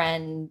best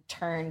friend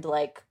turned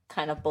like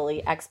kind of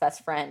bully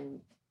ex-best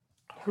friend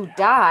who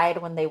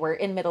died when they were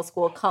in middle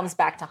school comes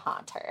back to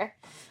haunt her.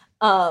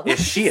 Is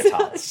she a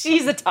top?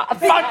 She's a top.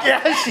 Fuck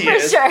yeah, she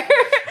is.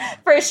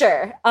 For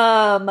sure.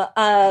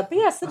 But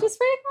yeah, so just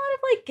writing a lot of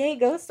like gay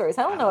ghost stories.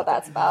 I don't know what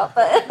that's about,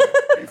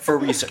 but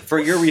for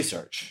your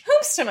research.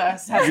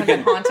 Whomstamus hasn't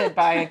been haunted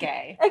by a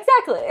gay.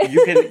 Exactly.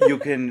 You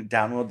can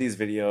download these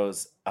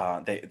videos.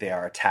 They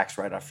are a tax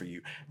write-off for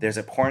you. There's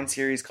a porn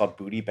series called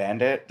Booty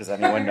Bandit. Does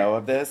anyone know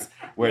of this?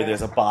 Where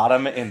there's a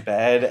bottom in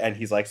bed and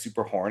he's like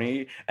super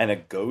horny and a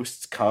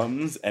ghost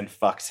comes and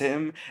fucks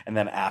him, and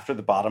then after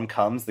the bottom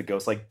comes, the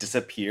ghost like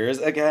disappears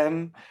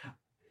again.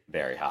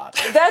 Very hot.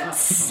 That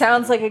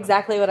sounds like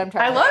exactly what I'm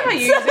trying to do. I love how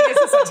you using this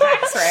as a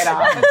tax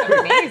write-off. That's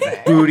amazing.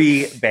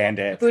 Booty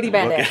Bandit. Booty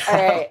Bandit. All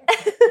right.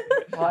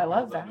 Well, I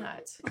love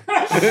that.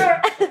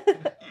 Oh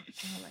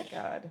my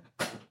God.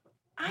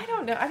 I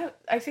don't know.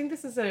 I think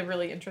this is a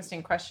really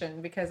interesting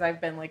question because I've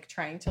been like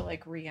trying to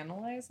like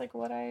reanalyze like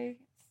what I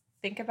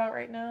think about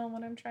right now and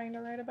what I'm trying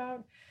to write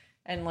about.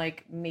 And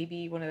like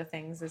maybe one of the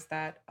things is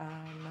that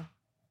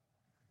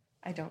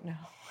I don't know.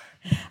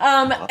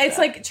 It's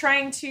like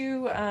trying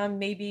to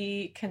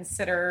maybe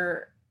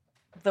consider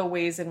the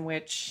ways in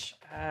which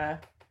as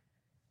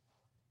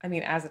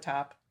a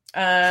top.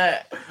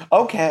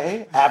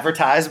 Okay,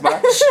 advertise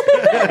much.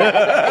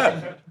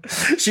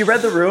 She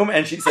read the room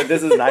and she said,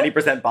 "This is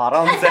 90%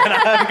 bottoms, and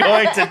I'm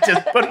going to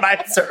just put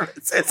my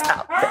services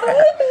out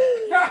there."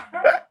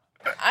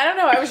 I don't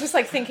know. I was just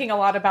like thinking a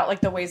lot about like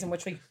the ways in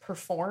which we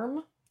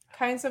perform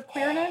kinds of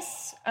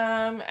queerness,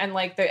 and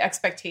like the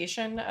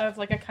expectation of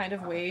like a kind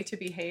of way to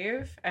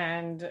behave,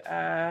 and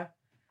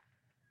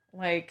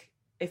like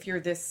if you're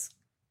this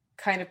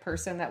kind of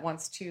person that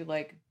wants to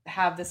like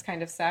have this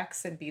kind of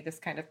sex and be this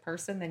kind of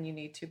person, then you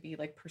need to be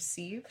like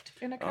perceived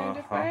in a kind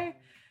of way.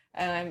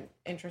 And I'm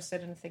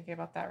interested in thinking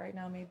about that right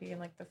now, maybe in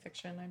like the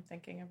fiction I'm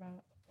thinking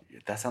about.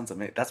 That sounds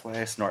amazing. That's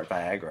why I snort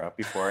Viagra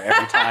before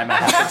every time I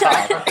have to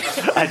talk.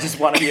 I just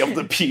want to be able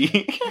to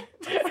be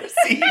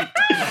perceived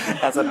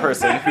as a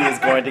person who is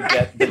going to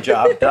get the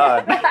job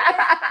done.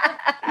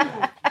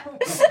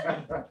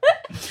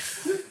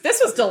 This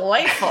was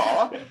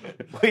delightful.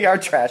 We are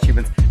trash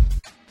humans.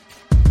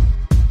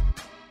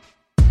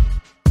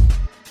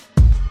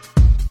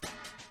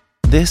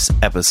 This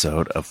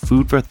episode of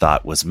Food for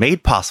Thought was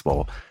made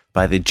possible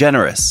by the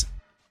generous,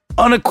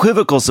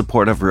 unequivocal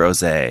support of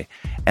Rosé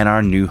and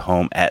our new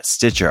home at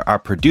Stitcher. Our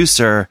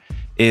producer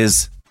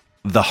is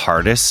the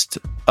hardest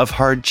of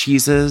hard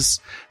cheeses,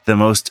 the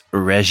most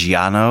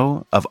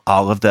Reggiano of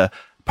all of the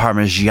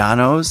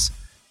Parmigianos,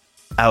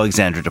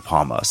 Alexandra De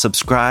Palma.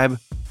 Subscribe,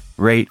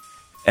 rate,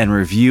 and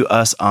review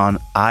us on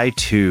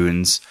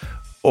iTunes,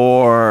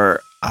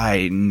 or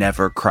I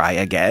never cry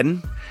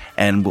again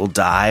and will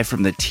die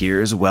from the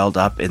tears welled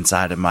up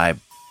inside of my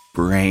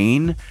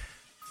brain.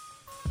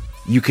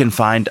 You can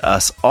find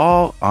us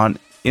all on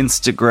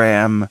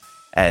Instagram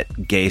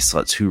at Gay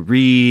Sluts Who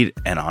Read,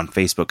 and on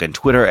Facebook and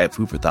Twitter at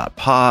Food for Thought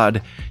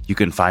Pod. You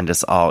can find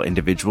us all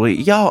individually.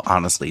 Y'all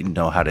honestly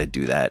know how to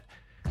do that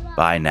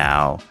by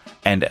now.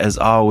 And as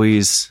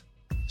always,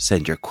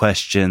 send your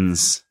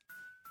questions,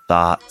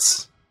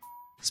 thoughts,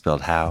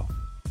 spelled how,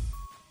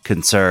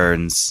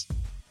 concerns,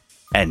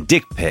 and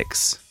dick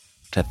pics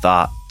to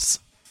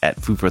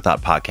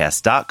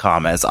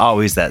thoughts@foodforthoughtpodcast.com. As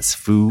always, that's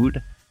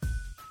food,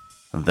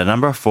 the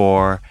number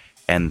 4,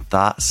 and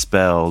thought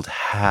spelled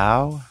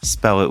how?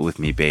 Spell it with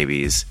me,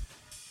 babies.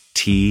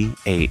 THOT.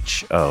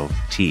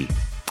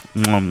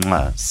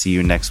 Mwah. See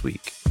you next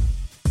week.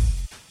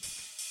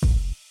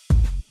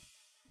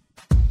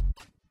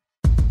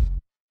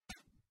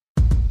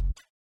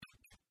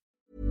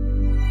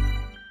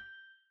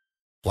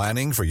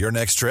 Planning for your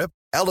next trip?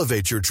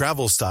 Elevate your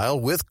travel style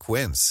with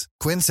Quince.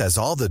 Quince has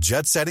all the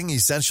jet-setting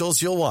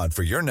essentials you'll want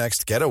for your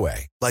next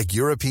getaway, like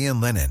European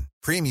linen,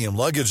 premium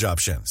luggage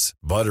options,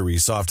 buttery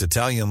soft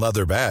Italian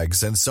leather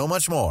bags, and so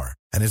much more.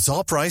 And it's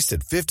all priced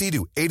at 50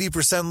 to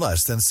 80%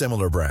 less than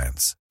similar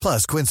brands.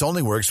 Plus, Quince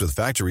only works with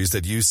factories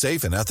that use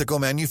safe and ethical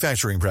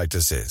manufacturing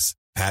practices.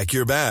 Pack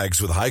your bags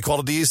with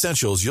high-quality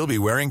essentials you'll be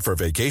wearing for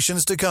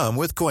vacations to come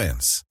with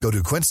Quince. Go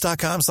to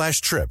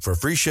quince.com/trip for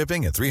free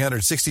shipping and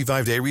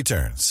 365-day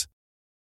returns.